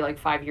for maybe like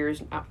 5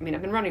 years. I mean,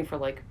 I've been running for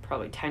like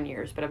probably 10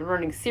 years, but I've been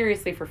running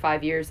seriously for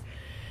 5 years.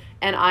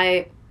 And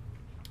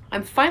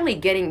I'm finally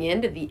getting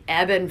into the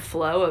ebb and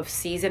flow of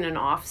season and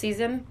off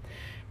season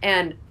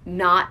and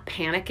not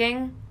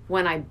panicking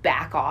when I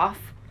back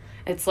off.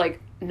 It's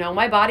like, no,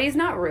 my body's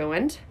not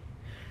ruined.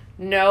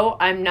 No,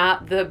 I'm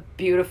not the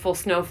beautiful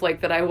snowflake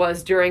that I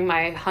was during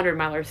my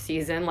 100-miler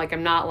season.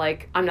 I'm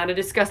not a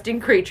disgusting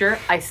creature.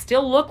 I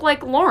still look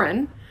like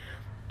Lauren.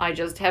 I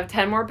just have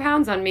 10 more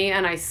pounds on me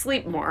and I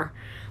sleep more.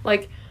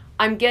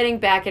 I'm getting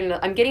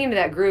into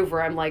that groove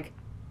where I'm like,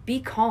 be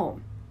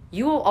calm.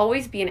 You will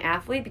always be an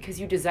athlete because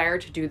you desire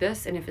to do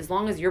this, and if as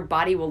long as your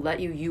body will let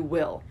you, you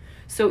will.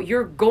 So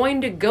you're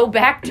going to go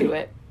back to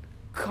it.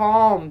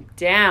 Calm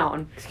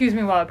down. Excuse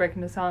me while I break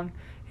into song.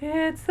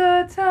 It's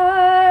the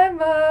time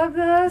of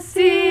the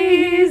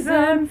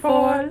season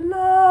for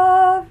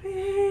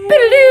loving.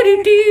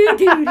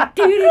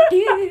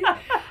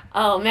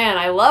 Oh man,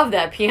 I love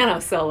that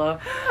piano solo.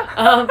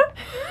 I'm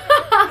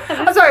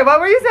sorry, what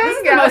were you saying? This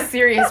is the most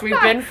serious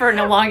we've been for an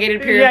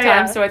elongated period of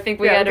time, so I think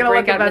we had to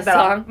break out this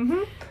song.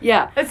 Mm-hmm.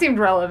 Yeah. It seemed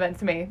relevant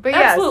to me. But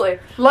absolutely.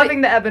 Yes,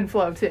 loving the ebb and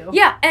flow too.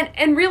 Yeah,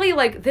 and really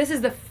this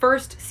is the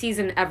first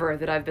season ever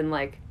that I've been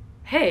like,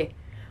 hey,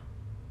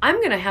 I'm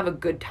going to have a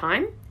good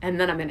time, and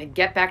then I'm going to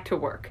get back to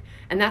work.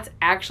 And that's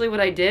actually what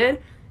I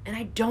did. and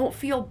I don't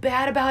feel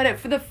bad about it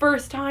for the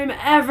first time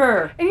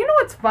ever. And you know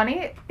what's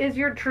funny is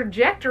your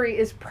trajectory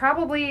is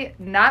probably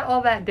not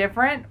all that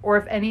different, or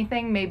if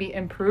anything, maybe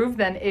improved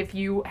than if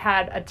you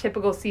had a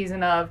typical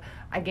season of,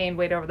 I gained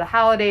weight over the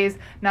holidays,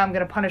 now I'm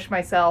going to punish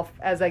myself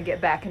as I get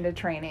back into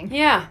training.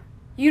 Yeah.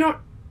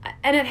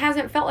 And it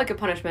hasn't felt like a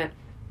punishment.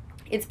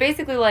 It's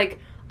basically like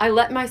I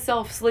let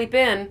myself sleep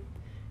in,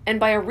 and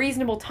by a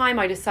reasonable time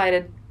I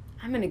decided,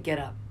 I'm going to get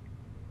up.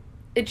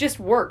 It just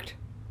worked.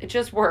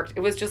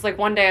 It was just like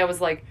one day I was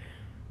like,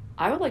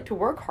 I would like to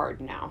work hard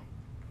now.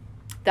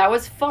 That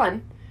was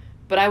fun,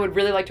 but I would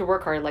really like to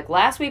work hard. Like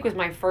last week was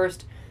my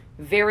first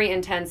very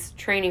intense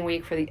training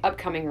week for the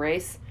upcoming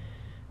race.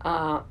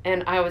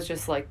 And I was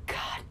just like,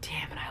 God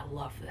damn it, I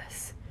love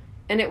this.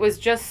 And it was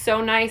just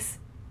so nice.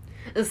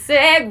 The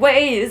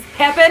segue is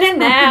happening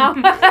now.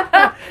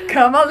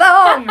 Come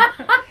along.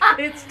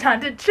 It's time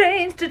to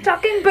change to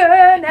talking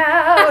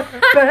burnout.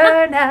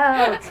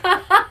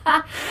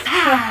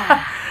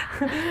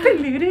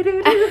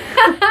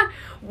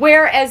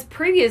 Whereas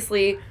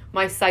previously,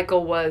 my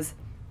cycle was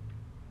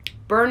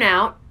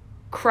burnout,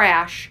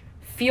 crash,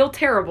 feel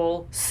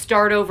terrible,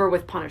 start over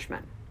with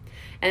punishment.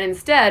 And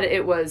instead,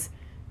 it was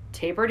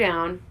taper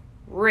down,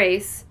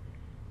 race,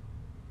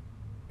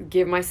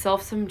 give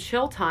myself some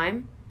chill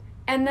time,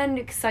 and then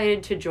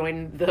excited to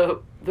join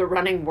the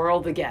running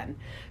world again.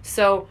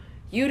 So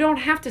you don't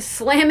have to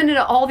slam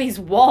into all these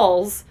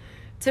walls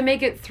to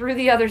make it through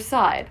the other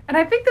side. And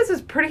I think this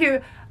is pretty,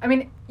 I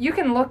mean, you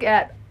can look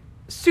at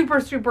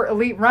super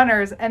elite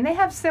runners and they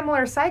have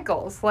similar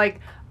cycles.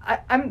 Like,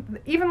 I'm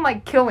even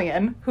like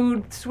Killian,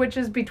 who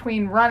switches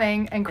between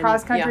running and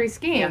cross-country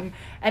skiing. Yeah.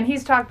 And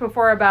he's talked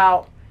before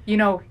about,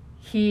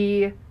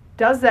 he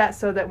does that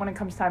so that when it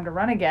comes time to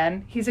run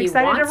again, he's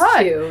excited to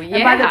run. Yeah.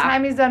 And by the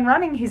time he's done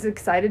running, he's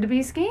excited to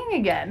be skiing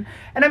again.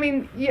 And I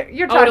mean,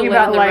 you're talking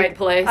about in the right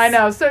place. I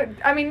know. So,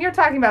 I mean, you're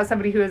talking about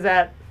somebody who is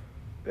at,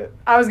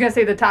 I was going to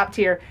say the top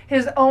tier,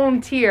 his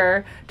own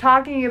tier,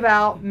 talking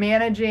about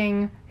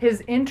managing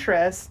his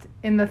interest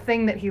in the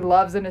thing that he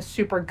loves and is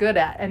super good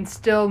at, and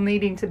still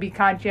needing to be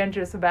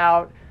conscientious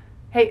about,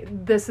 hey,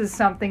 this is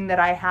something that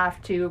I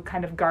have to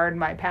kind of guard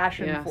my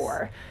passion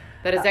for.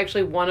 That is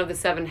actually one of the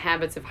 7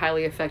 habits of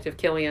highly effective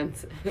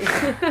Killians.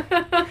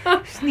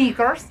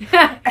 Sneakers.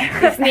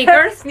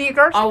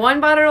 Sneakers.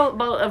 One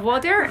bottle of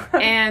water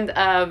and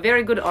a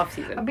very good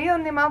off-season. I'll be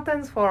on the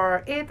mountains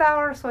for 8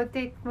 hours, so I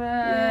take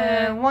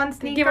one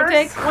sneakers. Give or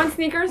take one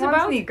sneakers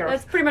about? Sneakers.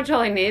 That's pretty much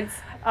all he needs.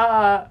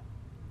 Talk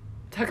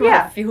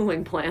about a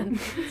fueling plan.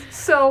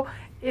 So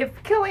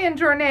if Killian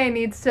Jornet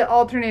needs to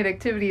alternate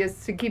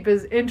activities to keep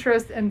his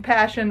interest and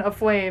passion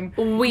aflame,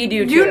 we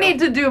do too. You need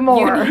to do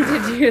more. You need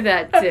to do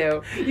that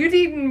too. You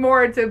need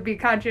more to be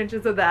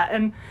conscientious of that.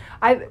 And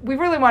we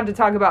really wanted to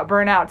talk about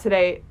burnout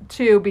today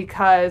too,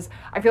 because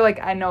I feel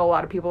like I know a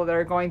lot of people that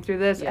are going through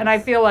this, and I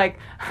feel like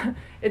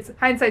it's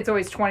hindsight's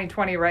always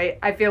 20/20, right?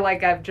 I feel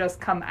like I've just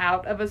come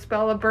out of a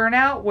spell of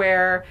burnout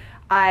where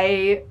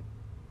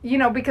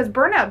because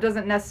burnout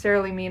doesn't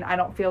necessarily mean I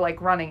don't feel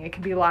like running. It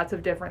can be lots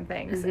of different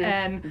things. Mm-hmm.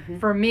 And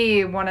for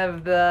me, one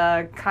of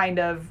the kind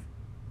of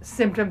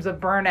symptoms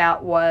of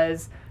burnout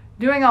was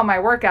doing all my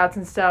workouts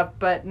and stuff,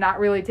 but not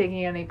really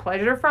taking any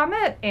pleasure from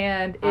it,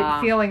 and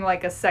it feeling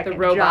like a second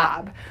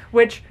job.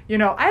 Which,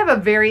 I have a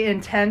very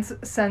intense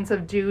sense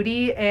of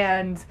duty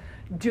and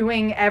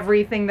doing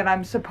everything that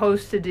I'm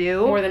supposed to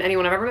do. More than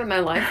anyone I've ever met in my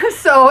life.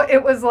 So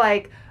it was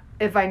like,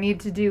 if I need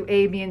to do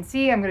A, B, and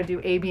C, I'm going to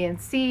do A, B, and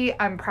C.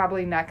 I'm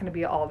probably not going to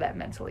be all that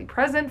mentally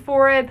present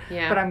for it,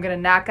 but I'm going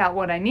to knock out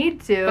what I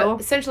need to.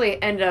 But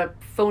essentially end up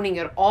phoning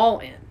it all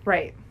in.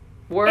 Right.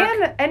 Work.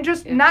 And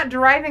just not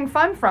deriving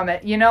fun from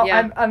it,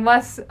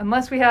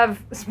 unless we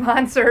have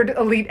sponsored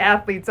elite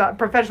athletes,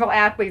 professional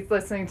athletes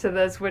listening to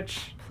this,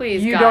 which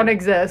please, you God, don't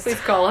exist.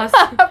 Please call us.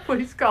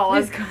 Please call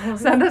us.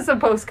 Send us a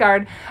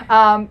postcard.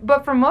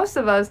 But for most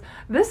of us,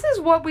 this is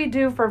what we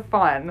do for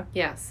fun.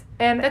 Yes.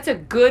 And that's a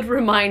good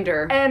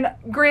reminder. And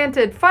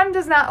granted, fun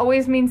does not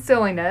always mean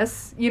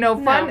silliness.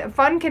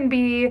 Fun can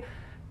be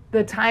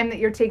the time that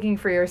you're taking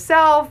for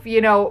yourself.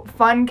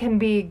 Fun can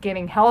be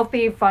getting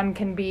healthy. Fun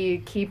can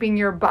be keeping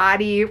your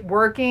body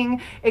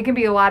working. It can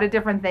be a lot of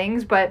different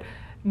things, but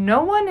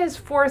no one is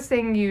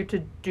forcing you to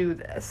do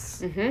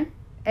this. Mm-hmm.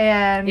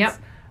 And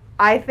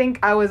I think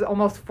I was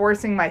almost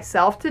forcing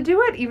myself to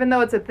do it, even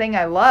though it's a thing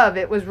I love.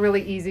 It was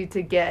really easy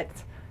to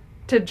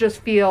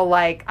just feel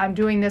like I'm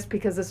doing this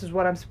because this is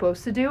what I'm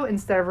supposed to do,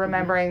 instead of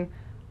remembering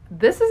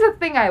this is a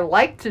thing I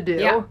like to do.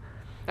 Yeah.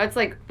 That's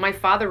like my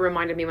father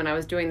reminded me when I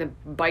was doing the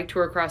bike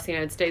tour across the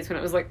United States, when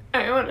it was like,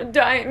 I want to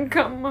die and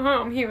come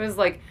home. He was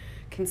like,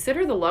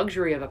 consider the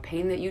luxury of a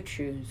pain that you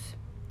choose.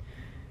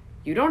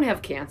 You don't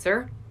have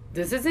cancer.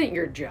 This isn't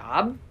your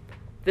job.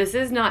 This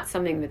is not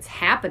something that's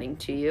happening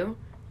to you.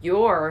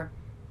 You're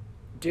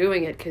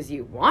doing it because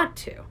you want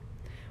to.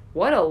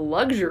 What a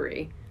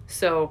luxury.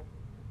 So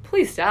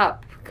please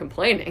stop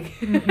complaining.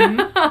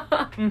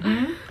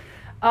 Mm-hmm.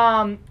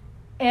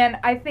 And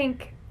I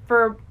think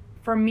for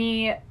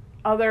me,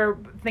 other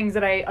things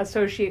that I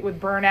associate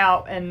with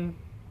burnout, and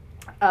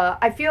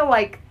I feel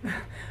like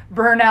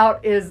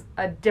burnout is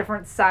a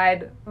different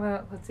side.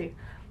 Let's see.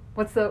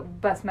 What's the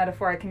best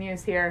metaphor I can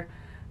use here?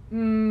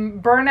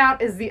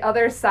 Burnout is the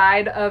other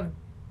side of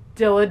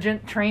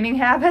diligent training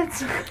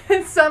habits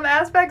in some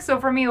aspects. So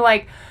for me,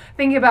 like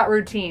thinking about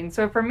routine.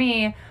 So for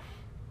me,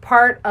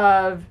 part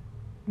of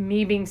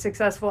me being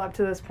successful up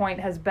to this point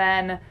has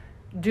been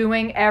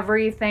doing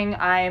everything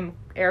I'm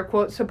air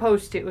quotes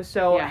supposed to.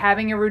 So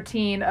having a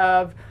routine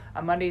of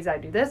on Mondays I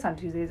do this, on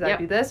Tuesdays I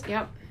do this.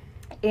 Yep.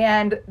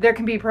 And there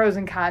can be pros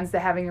and cons to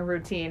having a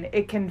routine.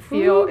 It can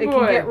feel, it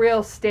can get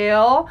real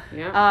stale.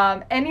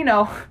 Yeah. And, you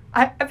know,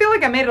 I feel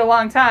like I made it a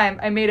long time.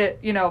 I made it,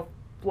 you know,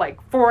 like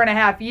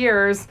 4.5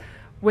 years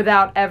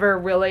without ever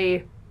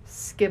really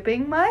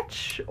skipping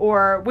much,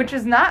 which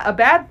is not a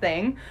bad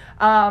thing.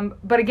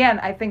 But again,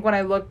 I think when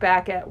I look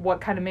back at what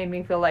kind of made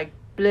me feel like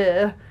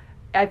bleh,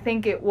 I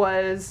think it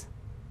was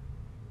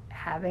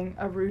having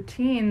a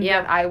routine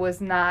that I was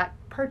not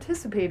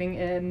participating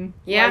in,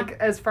 like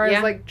as far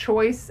as like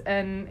choice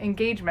and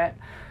engagement.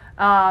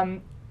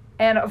 And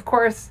of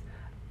course,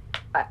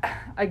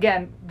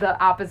 again, the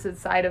opposite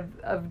side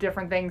of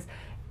different things.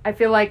 I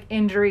feel like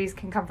injuries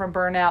can come from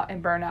burnout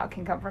and burnout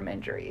can come from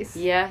injuries.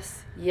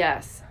 Yes.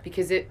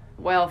 Because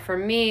for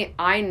me,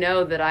 I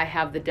know that I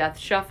have the death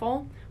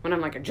shuffle when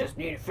I'm like, I just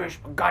need to finish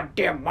my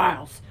goddamn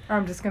miles. Or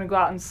I'm just going to go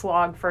out and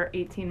slog for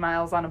 18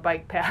 miles on a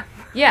bike path.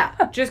 Yeah,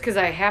 just because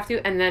I have to.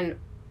 And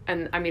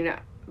I mean,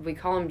 we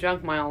call them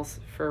junk miles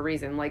for a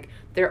reason. Like,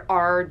 there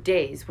are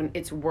days when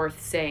it's worth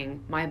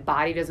saying, my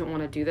body doesn't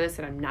want to do this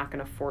and I'm not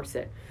going to force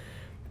it.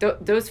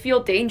 Those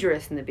feel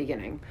dangerous in the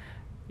beginning.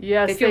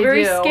 Yes, they feel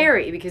very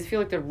scary because you feel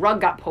like the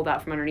rug got pulled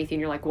out from underneath you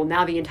and you're like, well,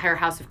 now the entire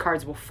house of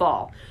cards will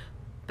fall.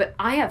 But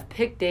I have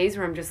picked days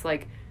where I'm just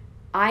like,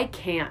 I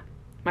can't.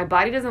 My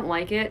body doesn't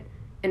like it,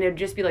 and it would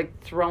just be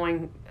like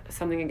throwing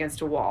something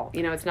against a wall.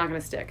 You know, it's not going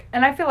to stick.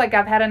 And I feel like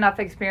I've had enough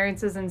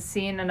experiences and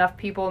seen enough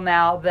people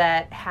now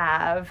that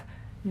have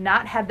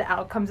not had the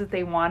outcomes that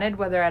they wanted,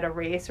 whether at a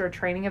race or a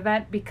training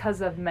event,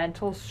 because of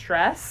mental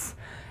stress.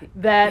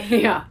 That,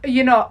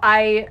 you know,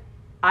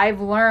 I've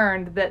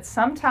learned that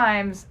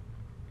sometimes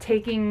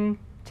taking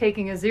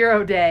a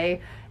 0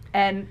 day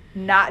and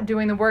not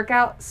doing the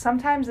workout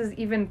sometimes is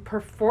even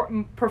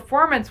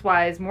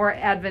performance-wise more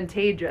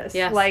advantageous.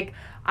 Yes. Like,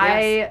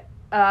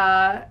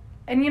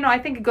 and, you know, I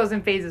think it goes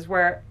in phases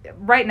where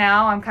right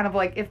now I'm kind of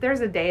like, if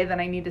there's a day that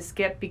I need to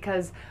skip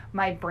because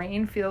my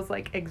brain feels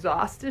like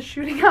exhaust is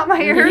shooting out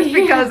my ears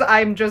because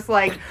I'm just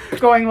like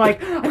going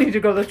like, I need to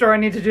go to the store, I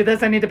need to do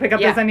this, I need to pick up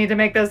this, I need to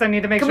make this, I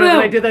need to make sure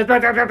that I do this. I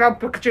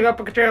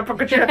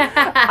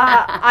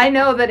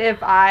know that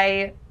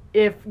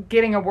if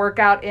getting a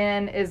workout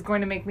in is going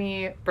to make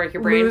me break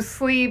your brain, lose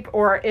sleep,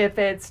 or if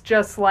it's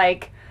just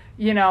like,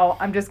 you know,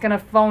 I'm just going to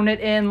phone it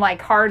in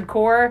like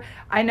hardcore,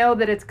 I know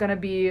that it's going to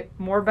be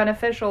more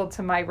beneficial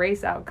to my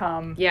race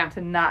outcome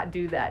to not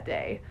do that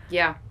day.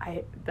 Yeah.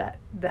 That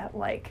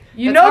like,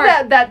 you know,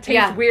 that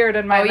tastes weird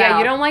in my mouth. Oh, yeah,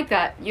 you don't like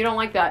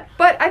that.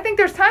 But I think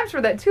there's times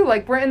for that too.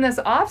 Like, we're in this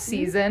off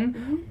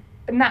season,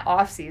 not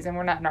off season,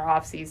 we're not in our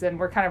off season,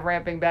 we're kind of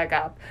ramping back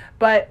up.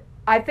 But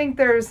I think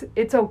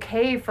it's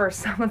okay for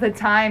some of the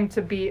time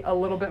to be a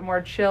little bit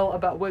more chill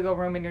about wiggle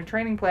room in your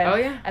training plan. Oh,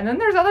 yeah. And then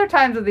there's other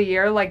times of the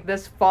year, like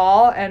this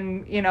fall,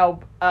 and, you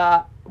know,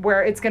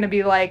 where it's going to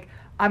be like,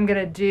 I'm going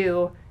to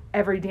do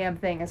every damn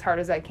thing as hard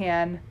as I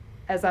can,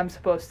 as I'm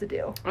supposed to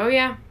do. Oh,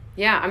 yeah.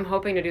 Yeah, I'm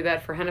hoping to do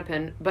that for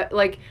Hennepin. But,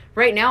 like,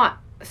 right now,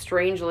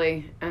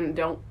 strangely, and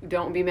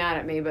don't be mad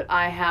at me, but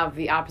I have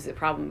the opposite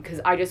problem because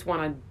I just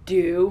want to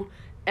do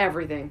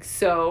everything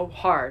so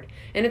hard.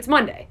 And it's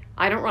Monday.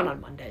 I don't run on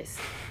Mondays.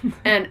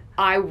 And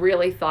I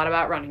really thought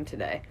about running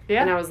today.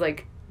 Yeah. And I was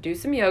like, do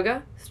some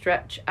yoga,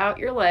 stretch out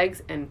your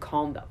legs, and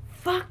calm the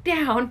fuck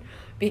down,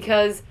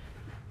 because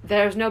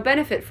there's no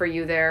benefit for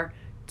you there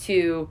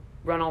to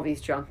run all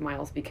these junk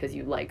miles because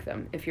you like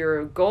them. If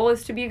your goal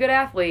is to be a good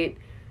athlete,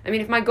 I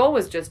mean, if my goal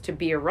was just to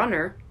be a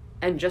runner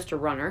and just a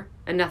runner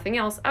and nothing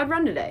else, I'd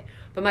run today.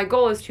 But my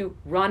goal is to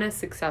run a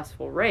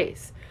successful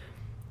race.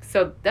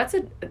 So that's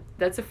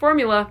a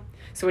formula.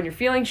 So when you're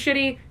feeling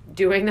shitty,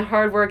 doing the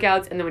hard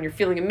workouts, and then when you're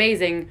feeling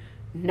amazing,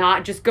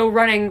 not just go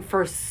running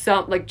for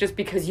just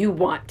because you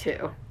want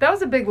to. That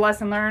was a big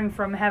lesson learned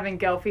from having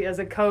Gelfie as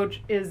a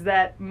coach, is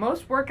that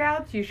most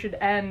workouts you should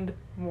end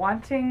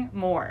wanting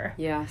more.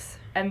 Yes.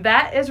 And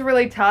that is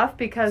really tough,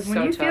 because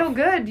when you feel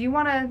good, you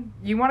want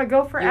to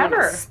go forever.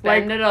 You want to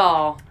spend it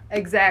all.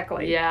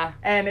 Exactly. Yeah.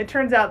 And it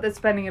turns out that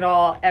spending it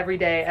all every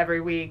day,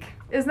 every week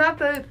is not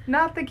the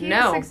key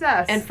to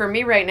success. And for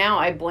me right now,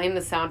 I blame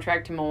the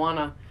soundtrack to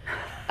Moana.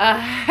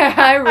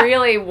 I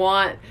really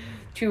want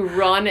to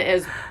run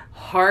as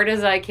hard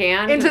as I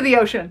can into the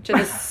ocean to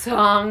the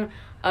song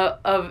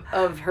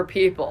of her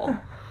people.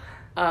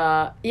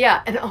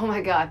 Yeah, and oh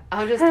my God,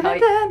 I'll just tell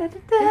you.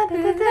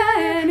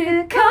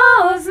 It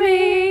calls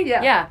me.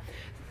 Yeah,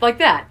 like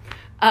that.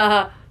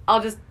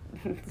 I'll just.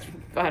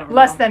 I don't know.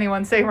 Lest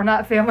anyone say we're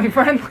not family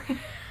friendly.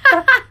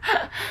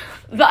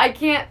 But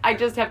I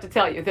just have to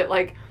tell you that,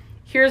 like,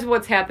 here's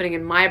what's happening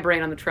in my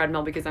brain on the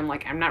treadmill because I'm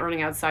like, I'm not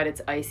running outside.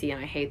 It's icy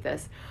and I hate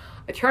this.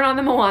 I turn on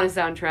the Moana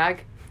soundtrack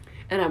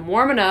and I'm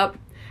warming up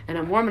and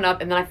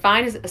then I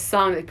find a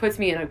song that puts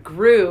me in a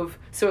groove.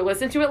 So I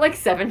listen to it like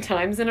 7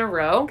 times in a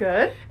row.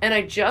 Good. And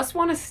I just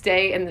want to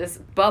stay in this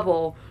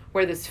bubble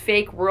where this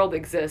fake world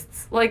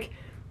exists. Like,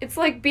 it's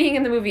like being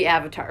in the movie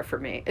Avatar for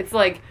me. It's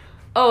like,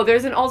 oh,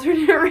 there's an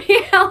alternate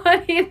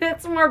reality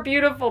that's more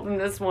beautiful than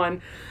this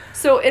one.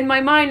 So in my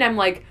mind, I'm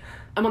like,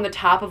 I'm on the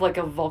top of like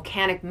a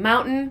volcanic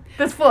mountain.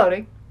 That's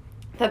floating.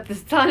 That the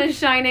sun is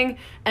shining,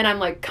 and I'm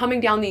like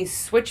coming down these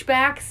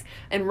switchbacks,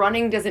 and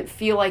running doesn't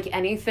feel like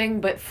anything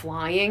but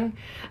flying.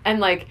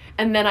 And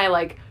then I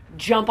like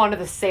jump onto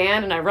the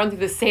sand, and I run through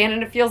the sand,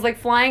 and it feels like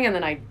flying, and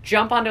then I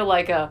jump onto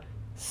like a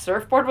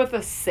surfboard with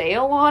a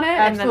sail on it.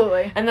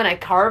 Absolutely. And then I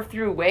carve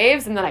through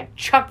waves, and then I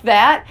chuck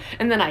that,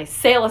 and then I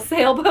sail a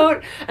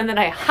sailboat, and then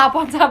I hop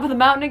on top of the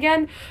mountain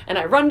again, and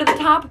I run to the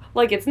top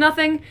like it's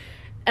nothing,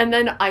 and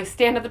then I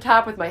stand at the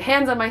top with my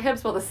hands on my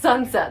hips while the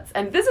sun sets.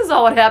 And this is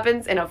all what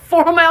happens in a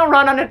 4-mile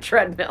run on a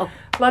treadmill.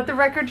 Let the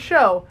record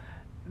show.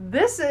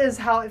 This is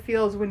how it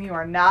feels when you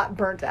are not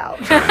burnt out.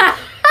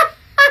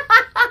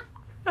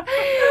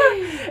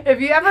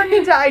 If you ever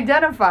need to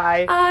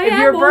identify if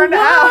you're burned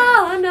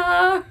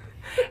out,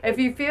 if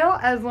you feel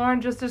as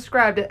Lauren just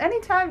described at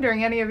any time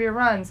during any of your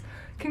runs,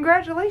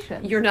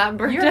 congratulations. You're not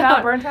burnt out. You're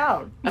not burnt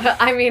out.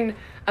 I mean,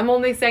 I'm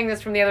only saying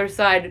this from the other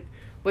side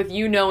with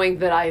you knowing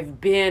that I've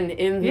been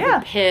in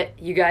the pit.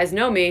 You guys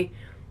know me.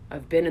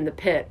 I've been in the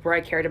pit where I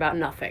cared about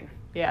nothing.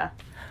 Yeah.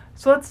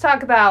 So let's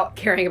talk about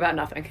caring about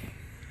nothing.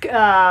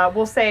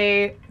 We'll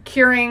say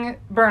curing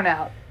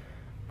burnout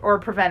or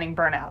preventing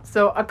burnout.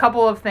 So a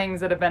couple of things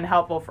that have been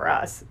helpful for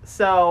us.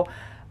 So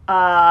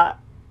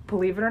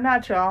believe it or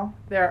not, y'all,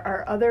 there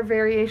are other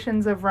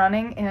variations of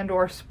running and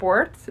or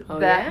sports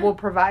that will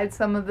provide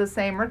some of the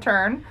same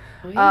return.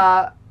 Oh,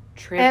 yeah.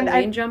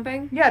 Trampoline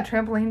jumping? Yeah,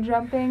 trampoline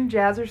jumping,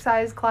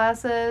 jazzercise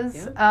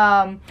classes.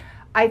 Yeah.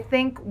 I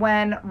think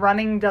when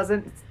running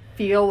doesn't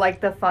feel like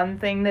the fun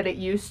thing that it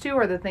used to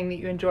or the thing that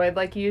you enjoyed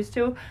like you used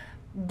to,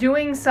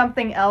 doing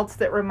something else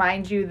that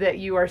reminds you that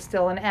you are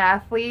still an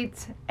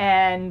athlete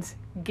and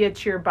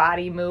gets your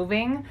body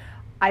moving,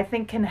 I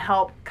think can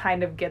help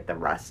kind of get the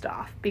rust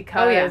off.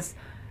 Because,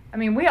 I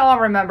mean, we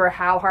all remember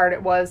how hard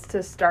it was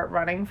to start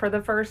running for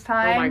the first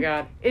time. Oh, my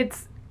God.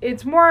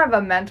 It's more of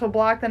a mental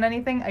block than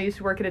anything. I used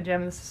to work at a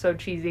gym. This is so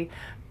cheesy.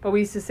 But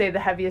we used to say the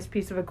heaviest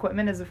piece of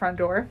equipment is the front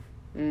door.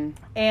 Mm.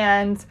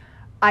 And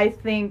I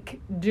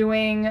think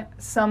doing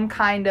some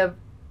kind of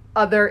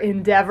other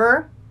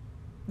endeavor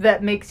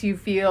that makes you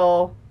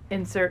feel,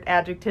 insert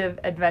adjective,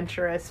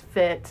 adventurous,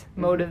 fit,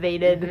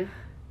 motivated,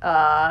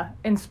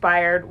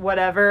 inspired,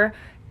 whatever,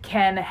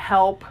 can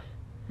help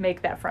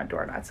make that front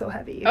door not so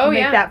heavy.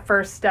 Make that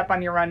first step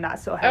on your run not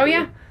so heavy. Oh,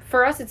 yeah.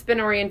 For us, it's been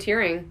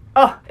orienteering.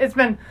 Oh, it's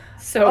been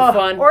so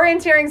fun.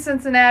 Orienteering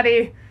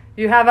Cincinnati,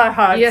 you have our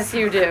hearts. Yes,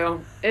 you do.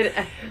 It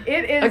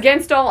is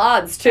against all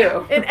odds,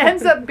 too. It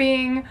ends up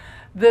being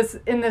this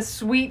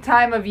sweet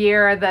time of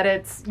year that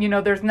it's,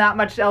 there's not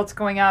much else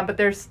going on, but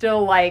there's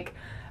still like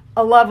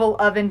a level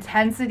of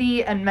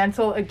intensity and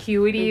mental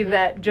acuity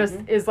that just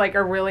is like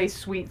a really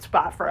sweet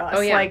spot for us.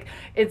 Oh, yeah. Like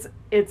it's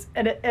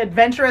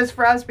adventurous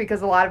for us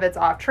because a lot of it's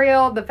off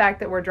trail. The fact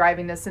that we're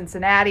driving to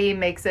Cincinnati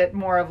makes it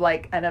more of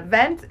like an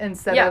event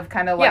instead of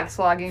kind of like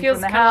slogging Feels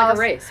from the kind of house.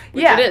 like a race,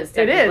 which it is.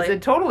 It is.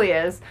 It totally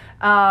is.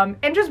 And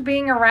just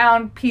being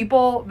around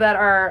people that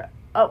are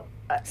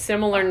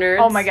similar nerds.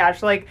 Oh my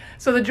gosh. Like,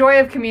 so the joy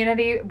of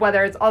community,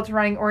 whether it's ultra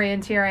running,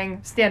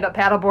 orienteering, stand-up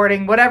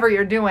paddleboarding, whatever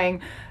you're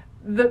doing,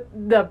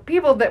 the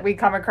people that we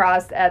come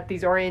across at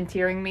these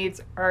orienteering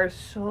meets are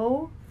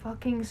so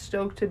fucking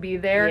stoked to be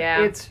there.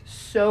 Yeah. It's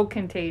so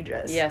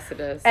contagious. Yes, it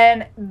is.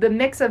 And the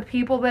mix of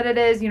people that it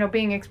is,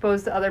 being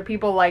exposed to other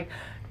people, like,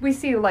 we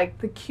see like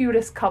the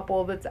cutest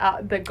couple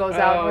that goes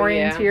out and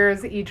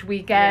orienteers each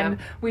weekend.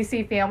 Yeah. We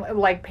see family,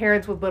 like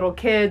parents with little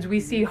kids. We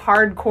see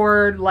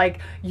hardcore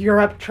like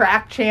Europe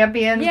track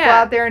champions go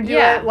out there and do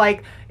it.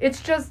 Like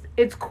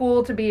it's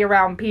cool to be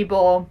around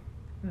people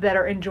that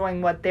are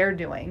enjoying what they're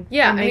doing.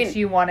 Yeah, it makes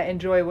you want to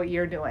enjoy what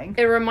you're doing.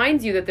 It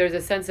reminds you that there's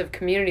a sense of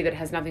community that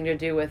has nothing to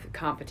do with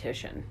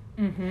competition.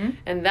 Mm-hmm.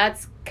 And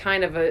that's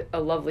kind of a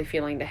lovely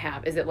feeling to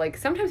have. Is it like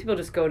sometimes people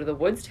just go to the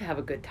woods to have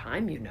a good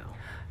time,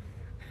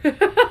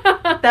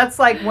 That's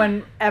like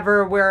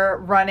whenever we're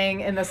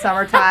running in the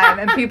summertime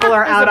and people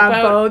are out on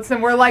boats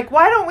and we're like,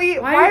 why aren't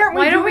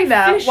we doing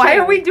that? Fishing? Why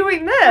are we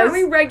doing this? Why aren't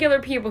we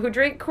regular people who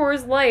drink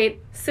Coors Light,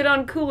 sit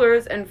on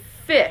coolers and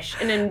fish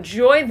and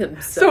enjoy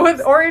themselves? So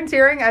with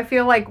orienteering, I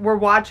feel like we're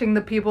watching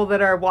the people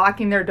that are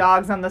walking their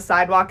dogs on the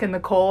sidewalk in the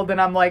cold and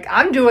I'm like,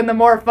 I'm doing the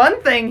more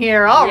fun thing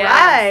here. All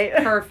right.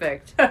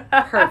 Perfect.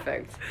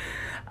 Perfect.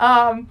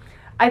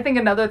 I think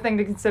another thing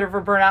to consider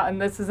for burnout, and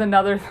this is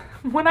another,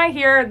 when I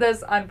hear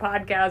this on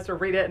podcasts or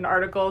read it in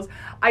articles,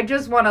 I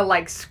just want to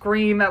like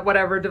scream at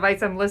whatever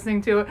device I'm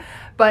listening to,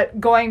 but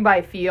going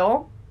by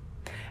feel.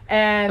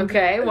 And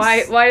Okay,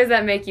 why does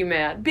that make you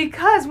mad?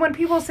 Because when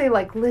people say,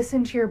 like,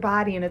 listen to your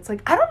body, and it's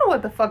like, I don't know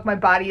what the fuck my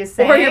body is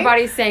saying. Or your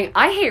body's saying,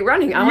 I hate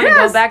running. I want to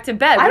Yes. go back to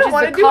bed. I Which don't is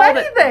wanna the do call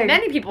anything. that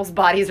many people's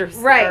bodies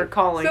are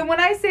calling. So when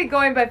I say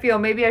going by feel,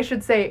 maybe I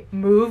should say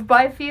move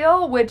by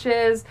feel, which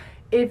is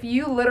if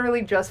you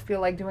literally just feel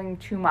like doing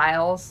 2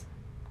 miles,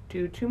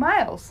 do 2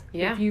 miles.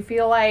 Yeah. If you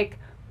feel like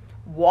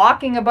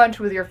walking a bunch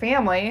with your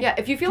family, Yeah,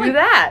 if you feel do like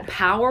that.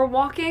 power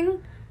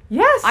walking,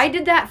 Yes. I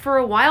did that for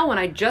a while when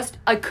I felt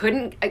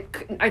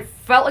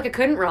like I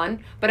couldn't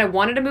run, but I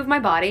wanted to move my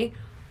body.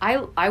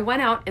 I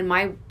went out in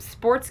my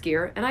sports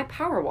gear and I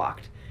power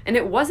walked. And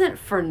it wasn't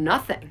for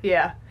nothing.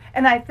 Yeah.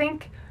 And I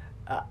think,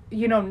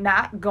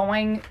 not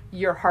going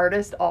your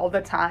hardest all the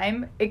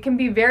time, it can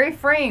be very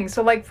freeing.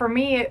 So, like, for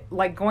me,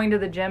 like, going to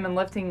the gym and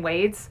lifting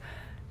weights,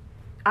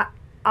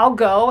 I'll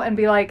go and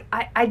be like,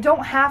 I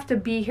don't have to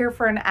be here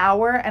for an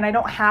hour and I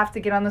don't have to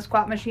get on the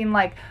squat machine.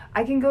 Like,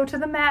 I can go to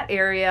the mat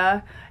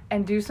area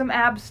and do some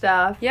ab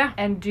stuff. Yeah.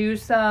 And do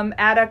some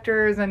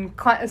adductors and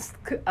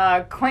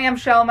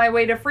clamshell my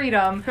way to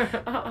freedom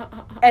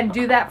and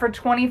do that for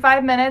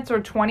 25 minutes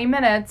or 20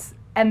 minutes.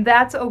 And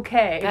that's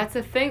okay. That's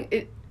a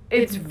thing.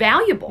 It's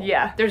valuable.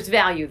 Yeah. There's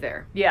value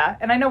there. Yeah,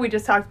 and I know we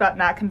just talked about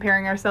not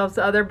comparing ourselves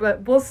to other,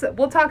 but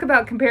we'll talk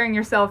about comparing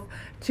yourself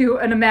to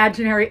an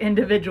imaginary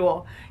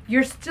individual.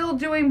 You're still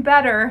doing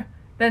better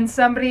than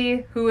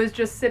somebody who is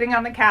just sitting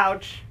on the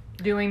couch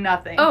doing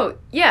nothing. Oh,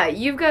 yeah,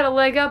 you've got a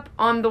leg up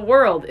on the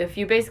world if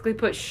you basically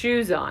put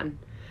shoes on.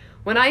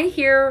 When I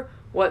hear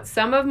what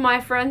some of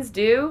my friends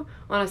do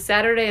on a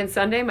Saturday and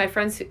Sunday,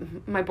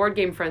 my board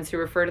game friends who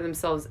refer to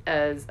themselves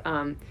as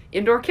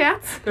indoor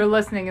cats, They're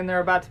listening and they're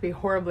about to be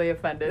horribly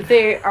offended.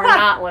 they are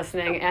not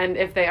listening, and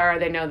if they are,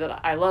 they know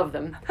that I love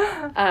them.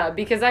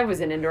 Because I was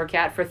an indoor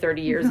cat for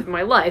 30 years of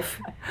my life.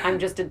 I'm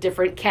just a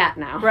different cat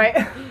now. Right?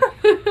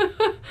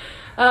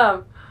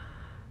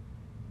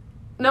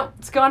 No,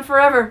 it's gone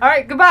forever. All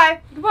right,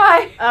 goodbye.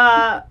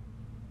 Goodbye.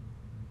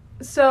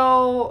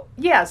 So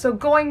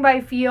going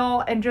by feel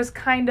and just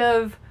kind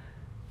of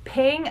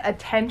paying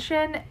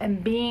attention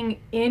and being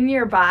in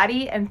your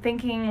body and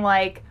thinking,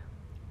 like,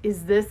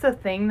 is this a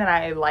thing that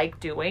I like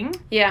doing?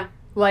 Yeah.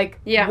 Like,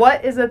 Yeah.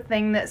 what is a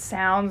thing that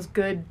sounds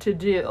good to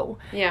do?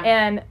 Yeah.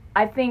 And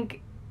I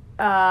think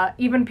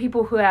even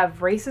people who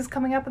have races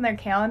coming up in their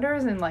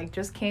calendars and, like,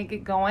 just can't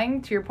get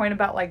going, to your point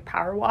about, like,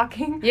 power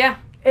walking. Yeah.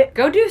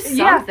 Go do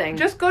Yeah, something.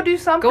 just go do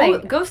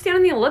something. Go stand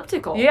on the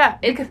elliptical. Yeah,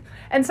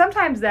 and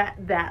sometimes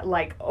that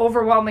like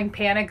overwhelming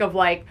panic of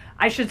like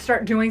I should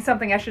start doing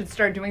something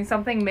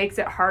makes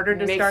it harder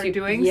to start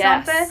doing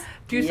something.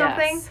 Do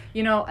something.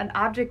 You know, an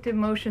object in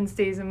motion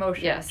stays in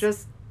motion. Yes.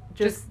 Just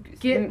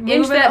get inch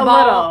moving that a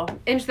ball, little,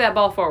 inch that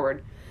ball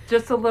forward,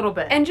 just a little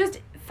bit. and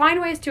just find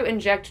ways to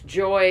inject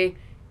joy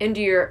into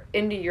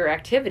your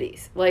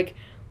activities. Like,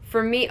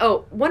 for me,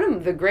 one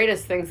of the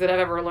greatest things that I've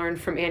ever learned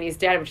from Annie's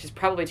dad, which is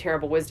probably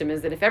terrible wisdom,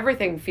 is that if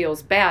everything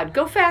feels bad,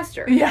 go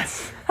faster.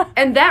 Yes.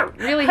 And that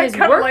really has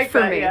kinda worked like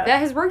for that, me. yeah. That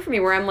has worked for me,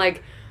 where I'm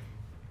like,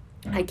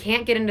 I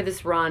can't get into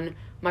this run.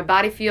 My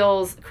body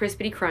feels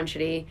crispity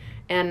crunchity,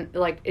 and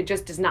like it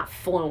just is not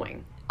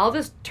flowing. I'll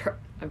just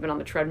I've been on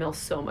the treadmill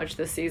so much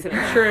this season.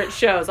 I'm sure it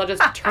shows. I'll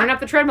just turn up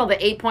the treadmill to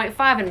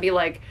 8.5 and be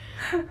like,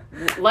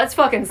 let's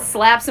fucking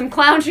slap some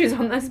clown shoes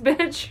on this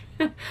bitch.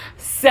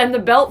 Send the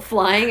belt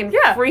flying and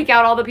freak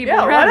out all the people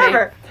around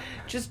me.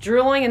 Just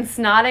drooling and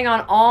snotting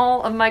on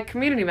all of my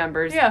community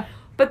members. Yeah.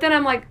 But then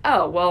I'm like,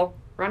 oh, well,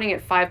 running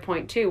at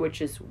 5.2,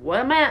 which is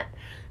what I'm at,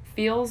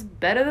 feels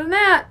better than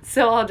that.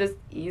 So I'll just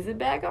ease it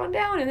back on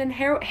down. And then,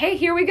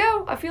 here we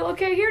go. I feel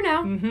okay here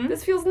now. Mm-hmm.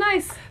 This feels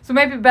nice. So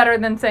maybe better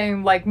than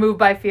saying like move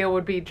by feel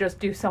would be just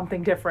do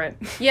something different.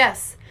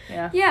 Yes.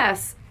 Yeah.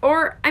 Yes.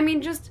 Or, I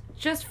mean, just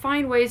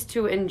find ways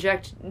to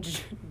inject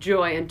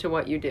joy into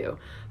what you do.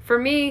 For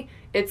me,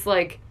 it's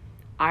like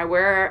I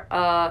wear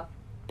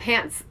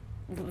pants,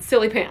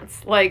 silly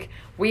pants. Like,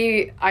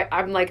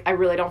 I'm like, I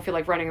really don't feel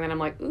like running. And then I'm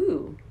like,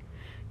 ooh,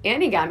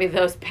 Annie got me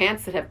those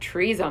pants that have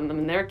trees on them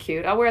and they're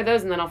cute. I'll wear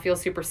those and then I'll feel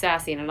super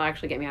sassy and it'll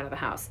actually get me out of the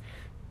house.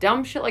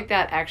 Dumb shit like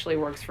that actually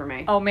works for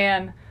me. Oh,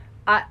 man.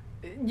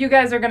 You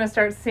guys are going to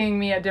start seeing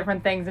me at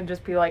different things and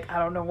just be like, I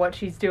don't know what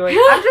she's doing.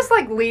 I'm just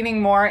like leaning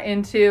more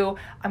into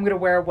I'm going to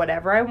wear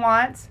whatever I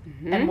want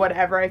and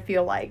whatever I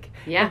feel like.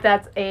 Yeah.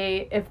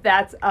 If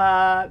that's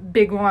a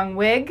big long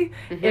wig,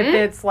 if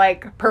it's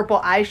like purple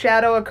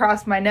eyeshadow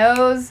across my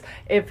nose,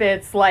 if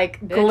it's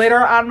like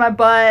glitter on my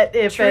butt,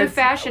 if True it's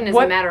fashion is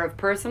a matter of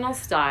personal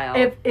style.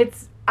 If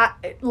it's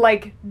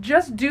like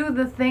just do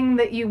the thing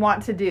that you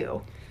want to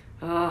do.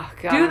 Oh,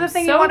 God. Do the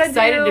thing I'm you want so to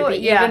excited do. to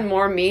be even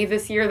more me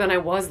this year than I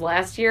was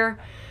last year.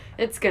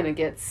 It's going to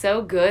get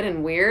so good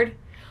and weird.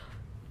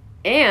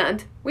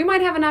 And we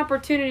might have an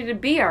opportunity to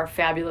be our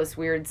fabulous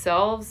weird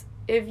selves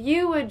if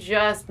you would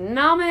just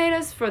nominate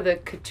us for the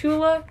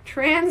Catula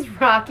Trans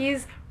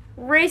Rockies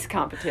race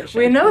competition.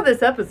 We know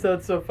this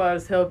episode so far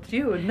has helped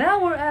you, and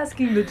now we're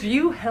asking that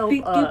you help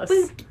us.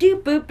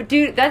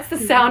 That's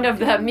the sound of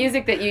the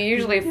music that you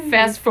usually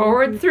fast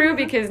forward through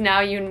because now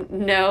you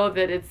know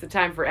that it's the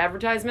time for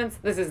advertisements.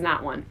 This is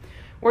not one.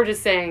 We're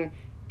just saying,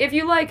 if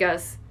you like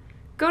us,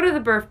 go to the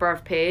Burf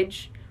Barf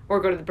page or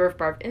go to the Burf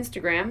Barf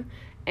Instagram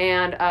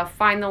and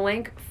find the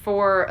link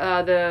for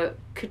the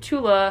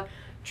Kahtoola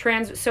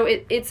Trans. So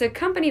it's a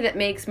company that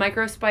makes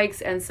micro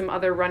spikes and some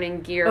other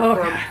running gear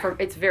for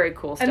it's very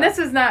cool stuff. And this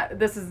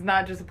is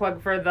not just a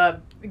plug for the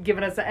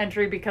giving us an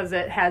entry because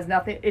it has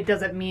nothing. It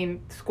doesn't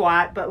mean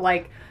squat, but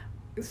like.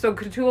 So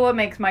Kahtoola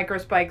makes micro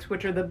spikes,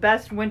 which are the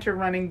best winter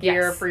running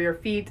gear for your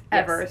feet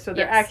ever. So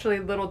they're actually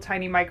little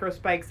tiny micro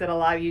spikes that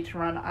allow you to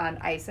run on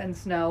ice and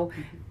snow,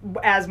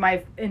 as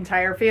my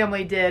entire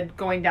family did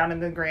going down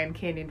in the Grand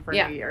Canyon for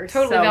New Year's.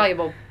 Totally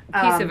valuable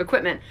piece of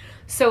equipment.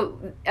 So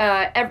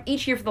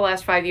each year for the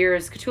last 5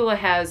 years, Kahtoola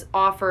has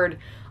offered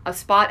a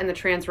spot in the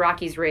Trans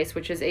Rockies race,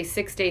 which is a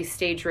 6-day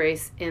stage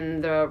race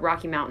in the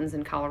Rocky Mountains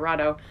in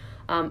Colorado,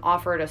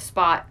 offered a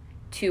spot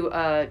to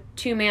a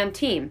 2-man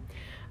team.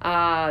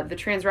 The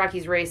Trans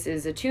Rockies race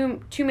is a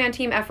two-man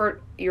team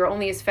effort. You're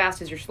only as fast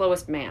as your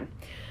slowest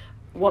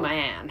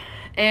woman.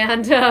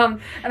 And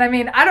I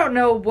mean, I don't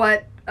know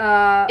what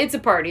it's a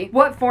party.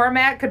 What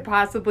format could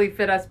possibly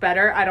fit us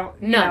better? I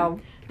don't know.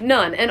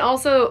 None. And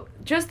also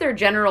just their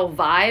general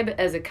vibe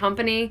as a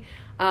company.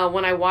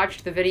 When I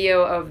watched the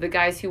video of the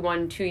guys who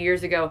won 2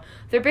 years ago,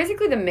 they're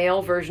basically the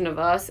male version of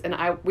us, and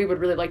we would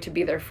really like to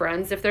be their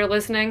friends if they're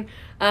listening.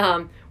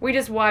 We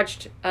just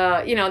watched,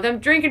 them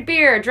drinking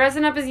beer,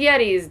 dressing up as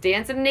Yetis,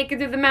 dancing naked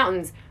through the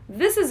mountains.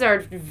 This is our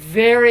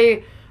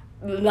very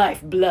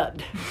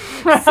lifeblood.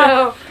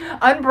 So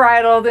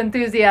unbridled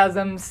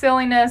enthusiasm,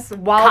 silliness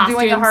while costumes.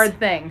 Doing a hard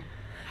thing.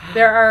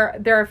 There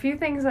are a few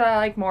things that I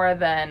like more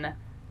than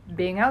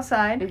being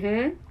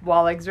outside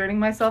while exerting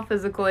myself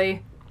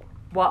physically,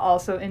 while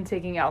also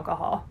intaking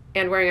alcohol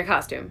and wearing a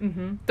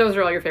costume. Those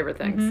are all your favorite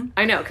things.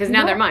 I know, because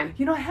now they're mine.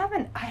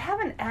 I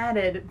haven't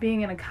added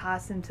being in a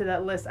costume to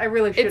that list. I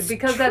really should,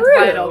 because true. That's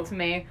vital to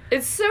me.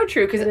 It's so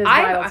true, because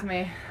vital to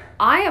me.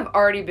 I have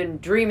already been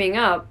dreaming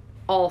up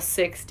all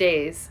 6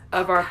 days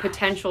of our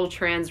potential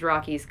Trans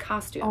Rockies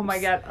costumes. Oh my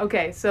God.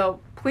 Okay,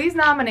 so please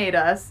nominate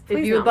us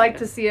if you would like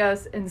to see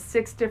us in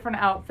 6 different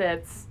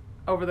outfits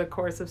over the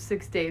course of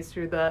 6 days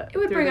through the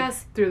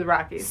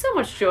Rockies. So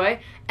much joy.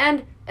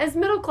 And as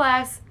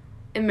middle-class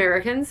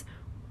Americans,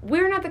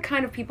 we're not the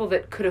kind of people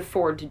that could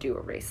afford to do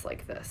a race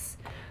like this.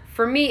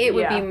 For me, it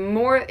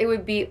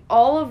would be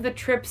all of the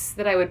trips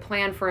that I would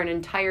plan for an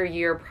entire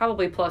year,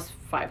 probably plus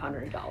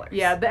 $500.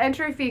 Yeah, the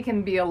entry fee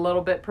can be a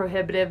little bit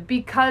prohibitive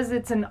because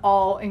it's an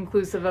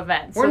all-inclusive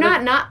event. We're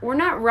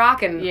not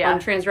rocking on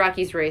Trans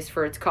Rockies race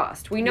for its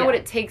cost. We know what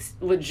it takes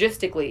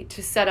logistically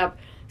to set up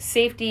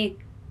safety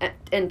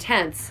and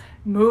tents,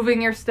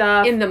 moving your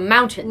stuff in the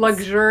mountains,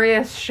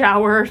 luxurious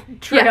shower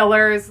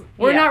trailers. Yeah.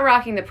 We're not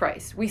rocking the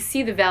price. We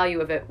see the value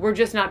of it. We're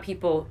just not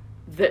people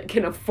that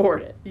can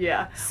afford it.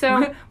 Yeah.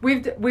 So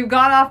we've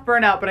gone off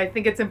burnout, but I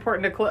think it's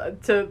important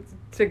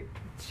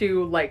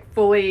to like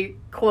fully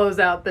close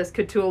out this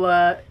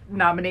Kahtoola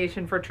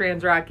nomination for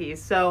Trans Rockies.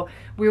 So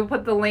we will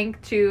put the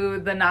link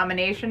to the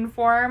nomination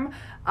form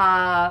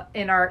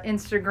in our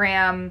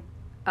Instagram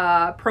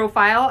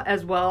profile,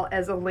 as well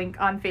as a link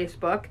on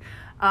Facebook.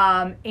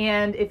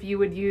 And if you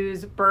would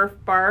use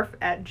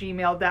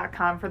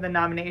burfbarf@gmail.com for the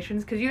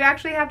nominations, because you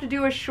actually have to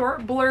do a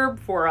short blurb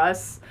for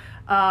us.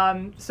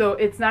 So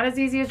it's not as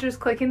easy as just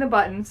clicking the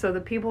button. So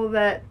the people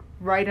that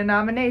write a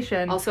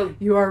nomination, also,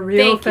 you are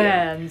real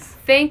fans.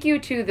 Thank you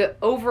to the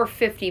over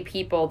 50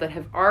 people that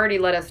have already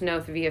let us know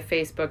via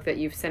Facebook that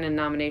you've sent in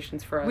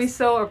nominations for us. We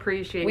so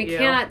appreciate you. We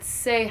cannot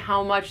say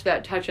how much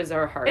that touches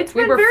our hearts. It's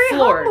been very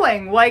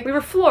humbling. Like, we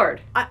were floored.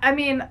 I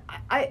mean,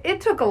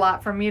 it took a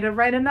lot for me to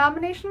write a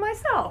nomination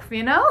myself,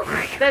 you know?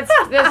 That's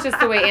just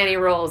the way Annie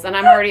rolls, and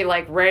I'm already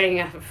like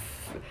writing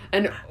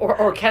an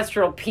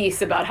orchestral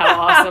piece about how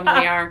awesome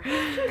we are.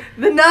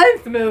 The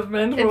ninth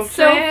movement will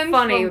change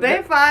funny. From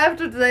day 5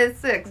 to day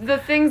 6. The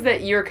things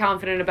that you're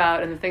confident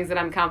about and the things that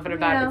I'm confident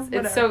about.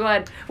 It's so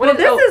glad.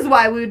 This is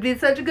why we would be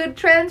such a good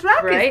Trans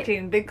Rockies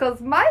team, because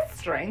my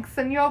strengths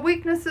and your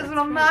weaknesses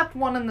are not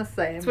one and the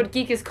same. It's what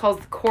Geekus calls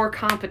the core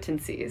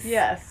competencies.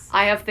 Yes.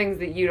 I have things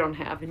that you don't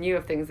have, and you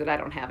have things that I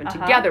don't have, and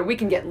together we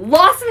can get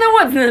lost in the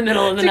woods in the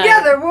middle of the night.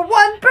 Together we're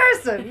one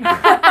person.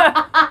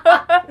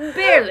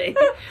 Barely.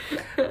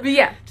 But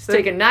yeah, just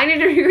take a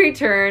 90-degree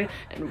turn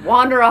and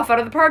wander off out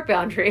of the park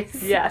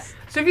boundaries. Yes.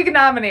 So if you can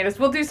nominate us,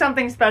 we'll do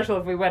something special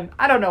if we win.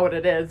 I don't know what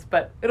it is,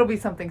 but it'll be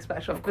something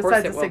special.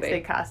 Besides a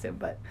 6-day costume,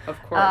 but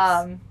of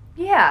course.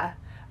 Yeah.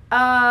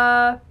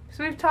 So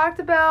we've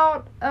talked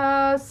about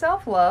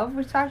self-love.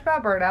 We've talked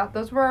about burnout.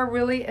 Those were our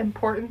really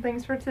important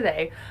things for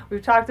today.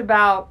 We've talked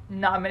about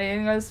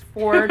nominating us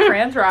for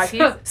Trans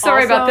Rockies.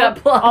 Sorry about that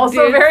plug.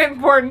 Also very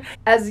important.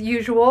 As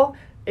usual,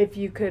 if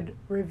you could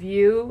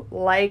review,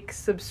 like,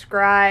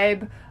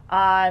 subscribe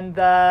on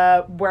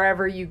the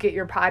wherever you get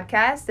your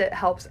podcast, it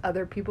helps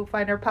other people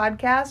find our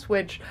podcast,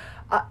 which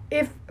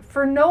if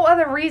for no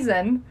other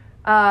reason,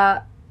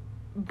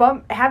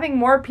 having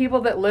more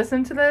people that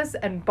listen to this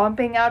and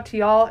bumping out to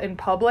y'all in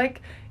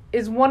public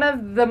is one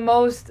of the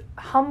most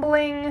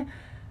humbling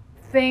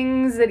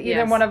things that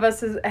either Yes. one of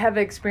us have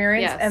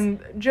experienced, Yes. and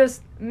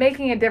just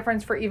making a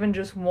difference for even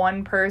just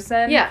one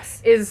person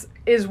Yes. is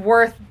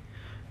worth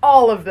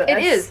all of this. It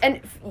is.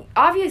 And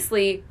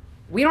obviously,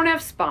 we don't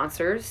have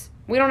sponsors.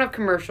 We don't have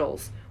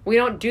commercials. We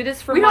don't do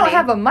this for We money. don't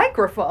have a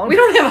microphone. We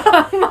don't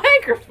have a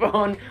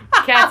microphone.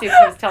 Cassie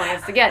was telling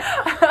us to get.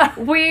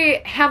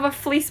 We have a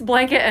fleece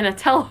blanket and a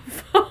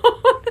telephone.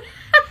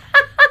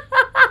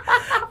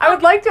 I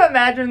would like to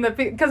imagine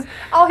because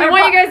I'll hear. I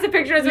want you guys to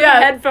picture us with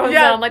headphones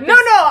on, like no,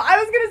 I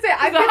was gonna say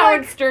I the feel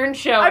Howard like Stern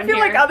show. I in feel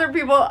like here.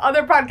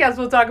 other podcasts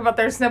will talk about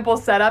their simple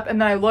setup, and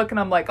then I look and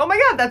I'm like, oh my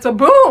god, that's a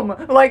boom!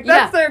 Like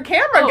that's Yeah. their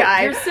camera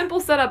guy. Your simple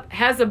setup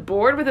has a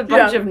board with a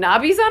bunch Yeah. of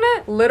knobbies on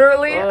it.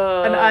 Literally an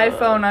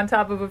iPhone on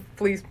top of a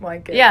fleece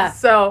blanket. Yeah.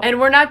 So And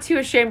we're not too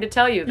ashamed to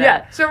tell you that.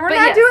 yeah. So we're But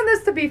not yes. doing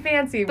this to be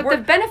fancy. But We're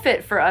the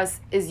benefit for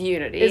us is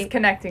unity. is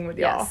connecting with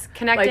y'all. Yes,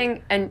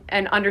 connecting and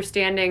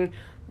understanding.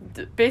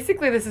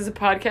 Basically, this is a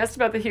podcast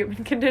about the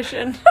human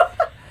condition.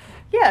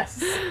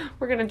 Yes.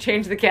 We're gonna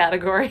change the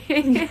category.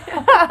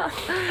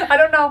 I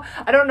don't know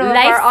if our audience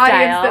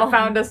Lifestyle. that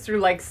found us through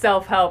like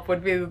self-help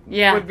would be in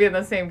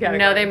the same category.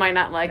 No, they might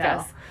not like No.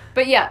 us.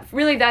 But yeah,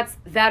 really,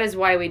 that is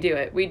why we do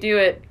it. We do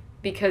it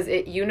because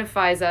it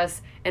unifies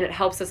us and it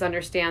helps us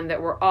understand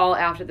that we're all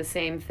after the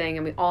same thing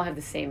and we all have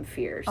the same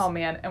fears. Oh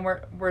man, and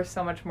we're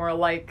so much more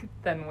alike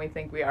than we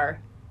think we are.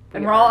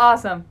 And We we're all are.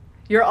 awesome.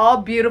 You're all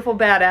beautiful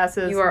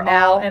badasses You are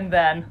now all- and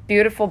then.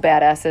 Beautiful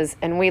badasses,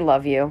 and we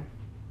love you.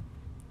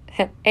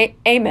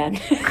 Amen.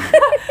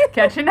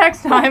 Catch you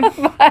next time.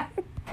 Bye.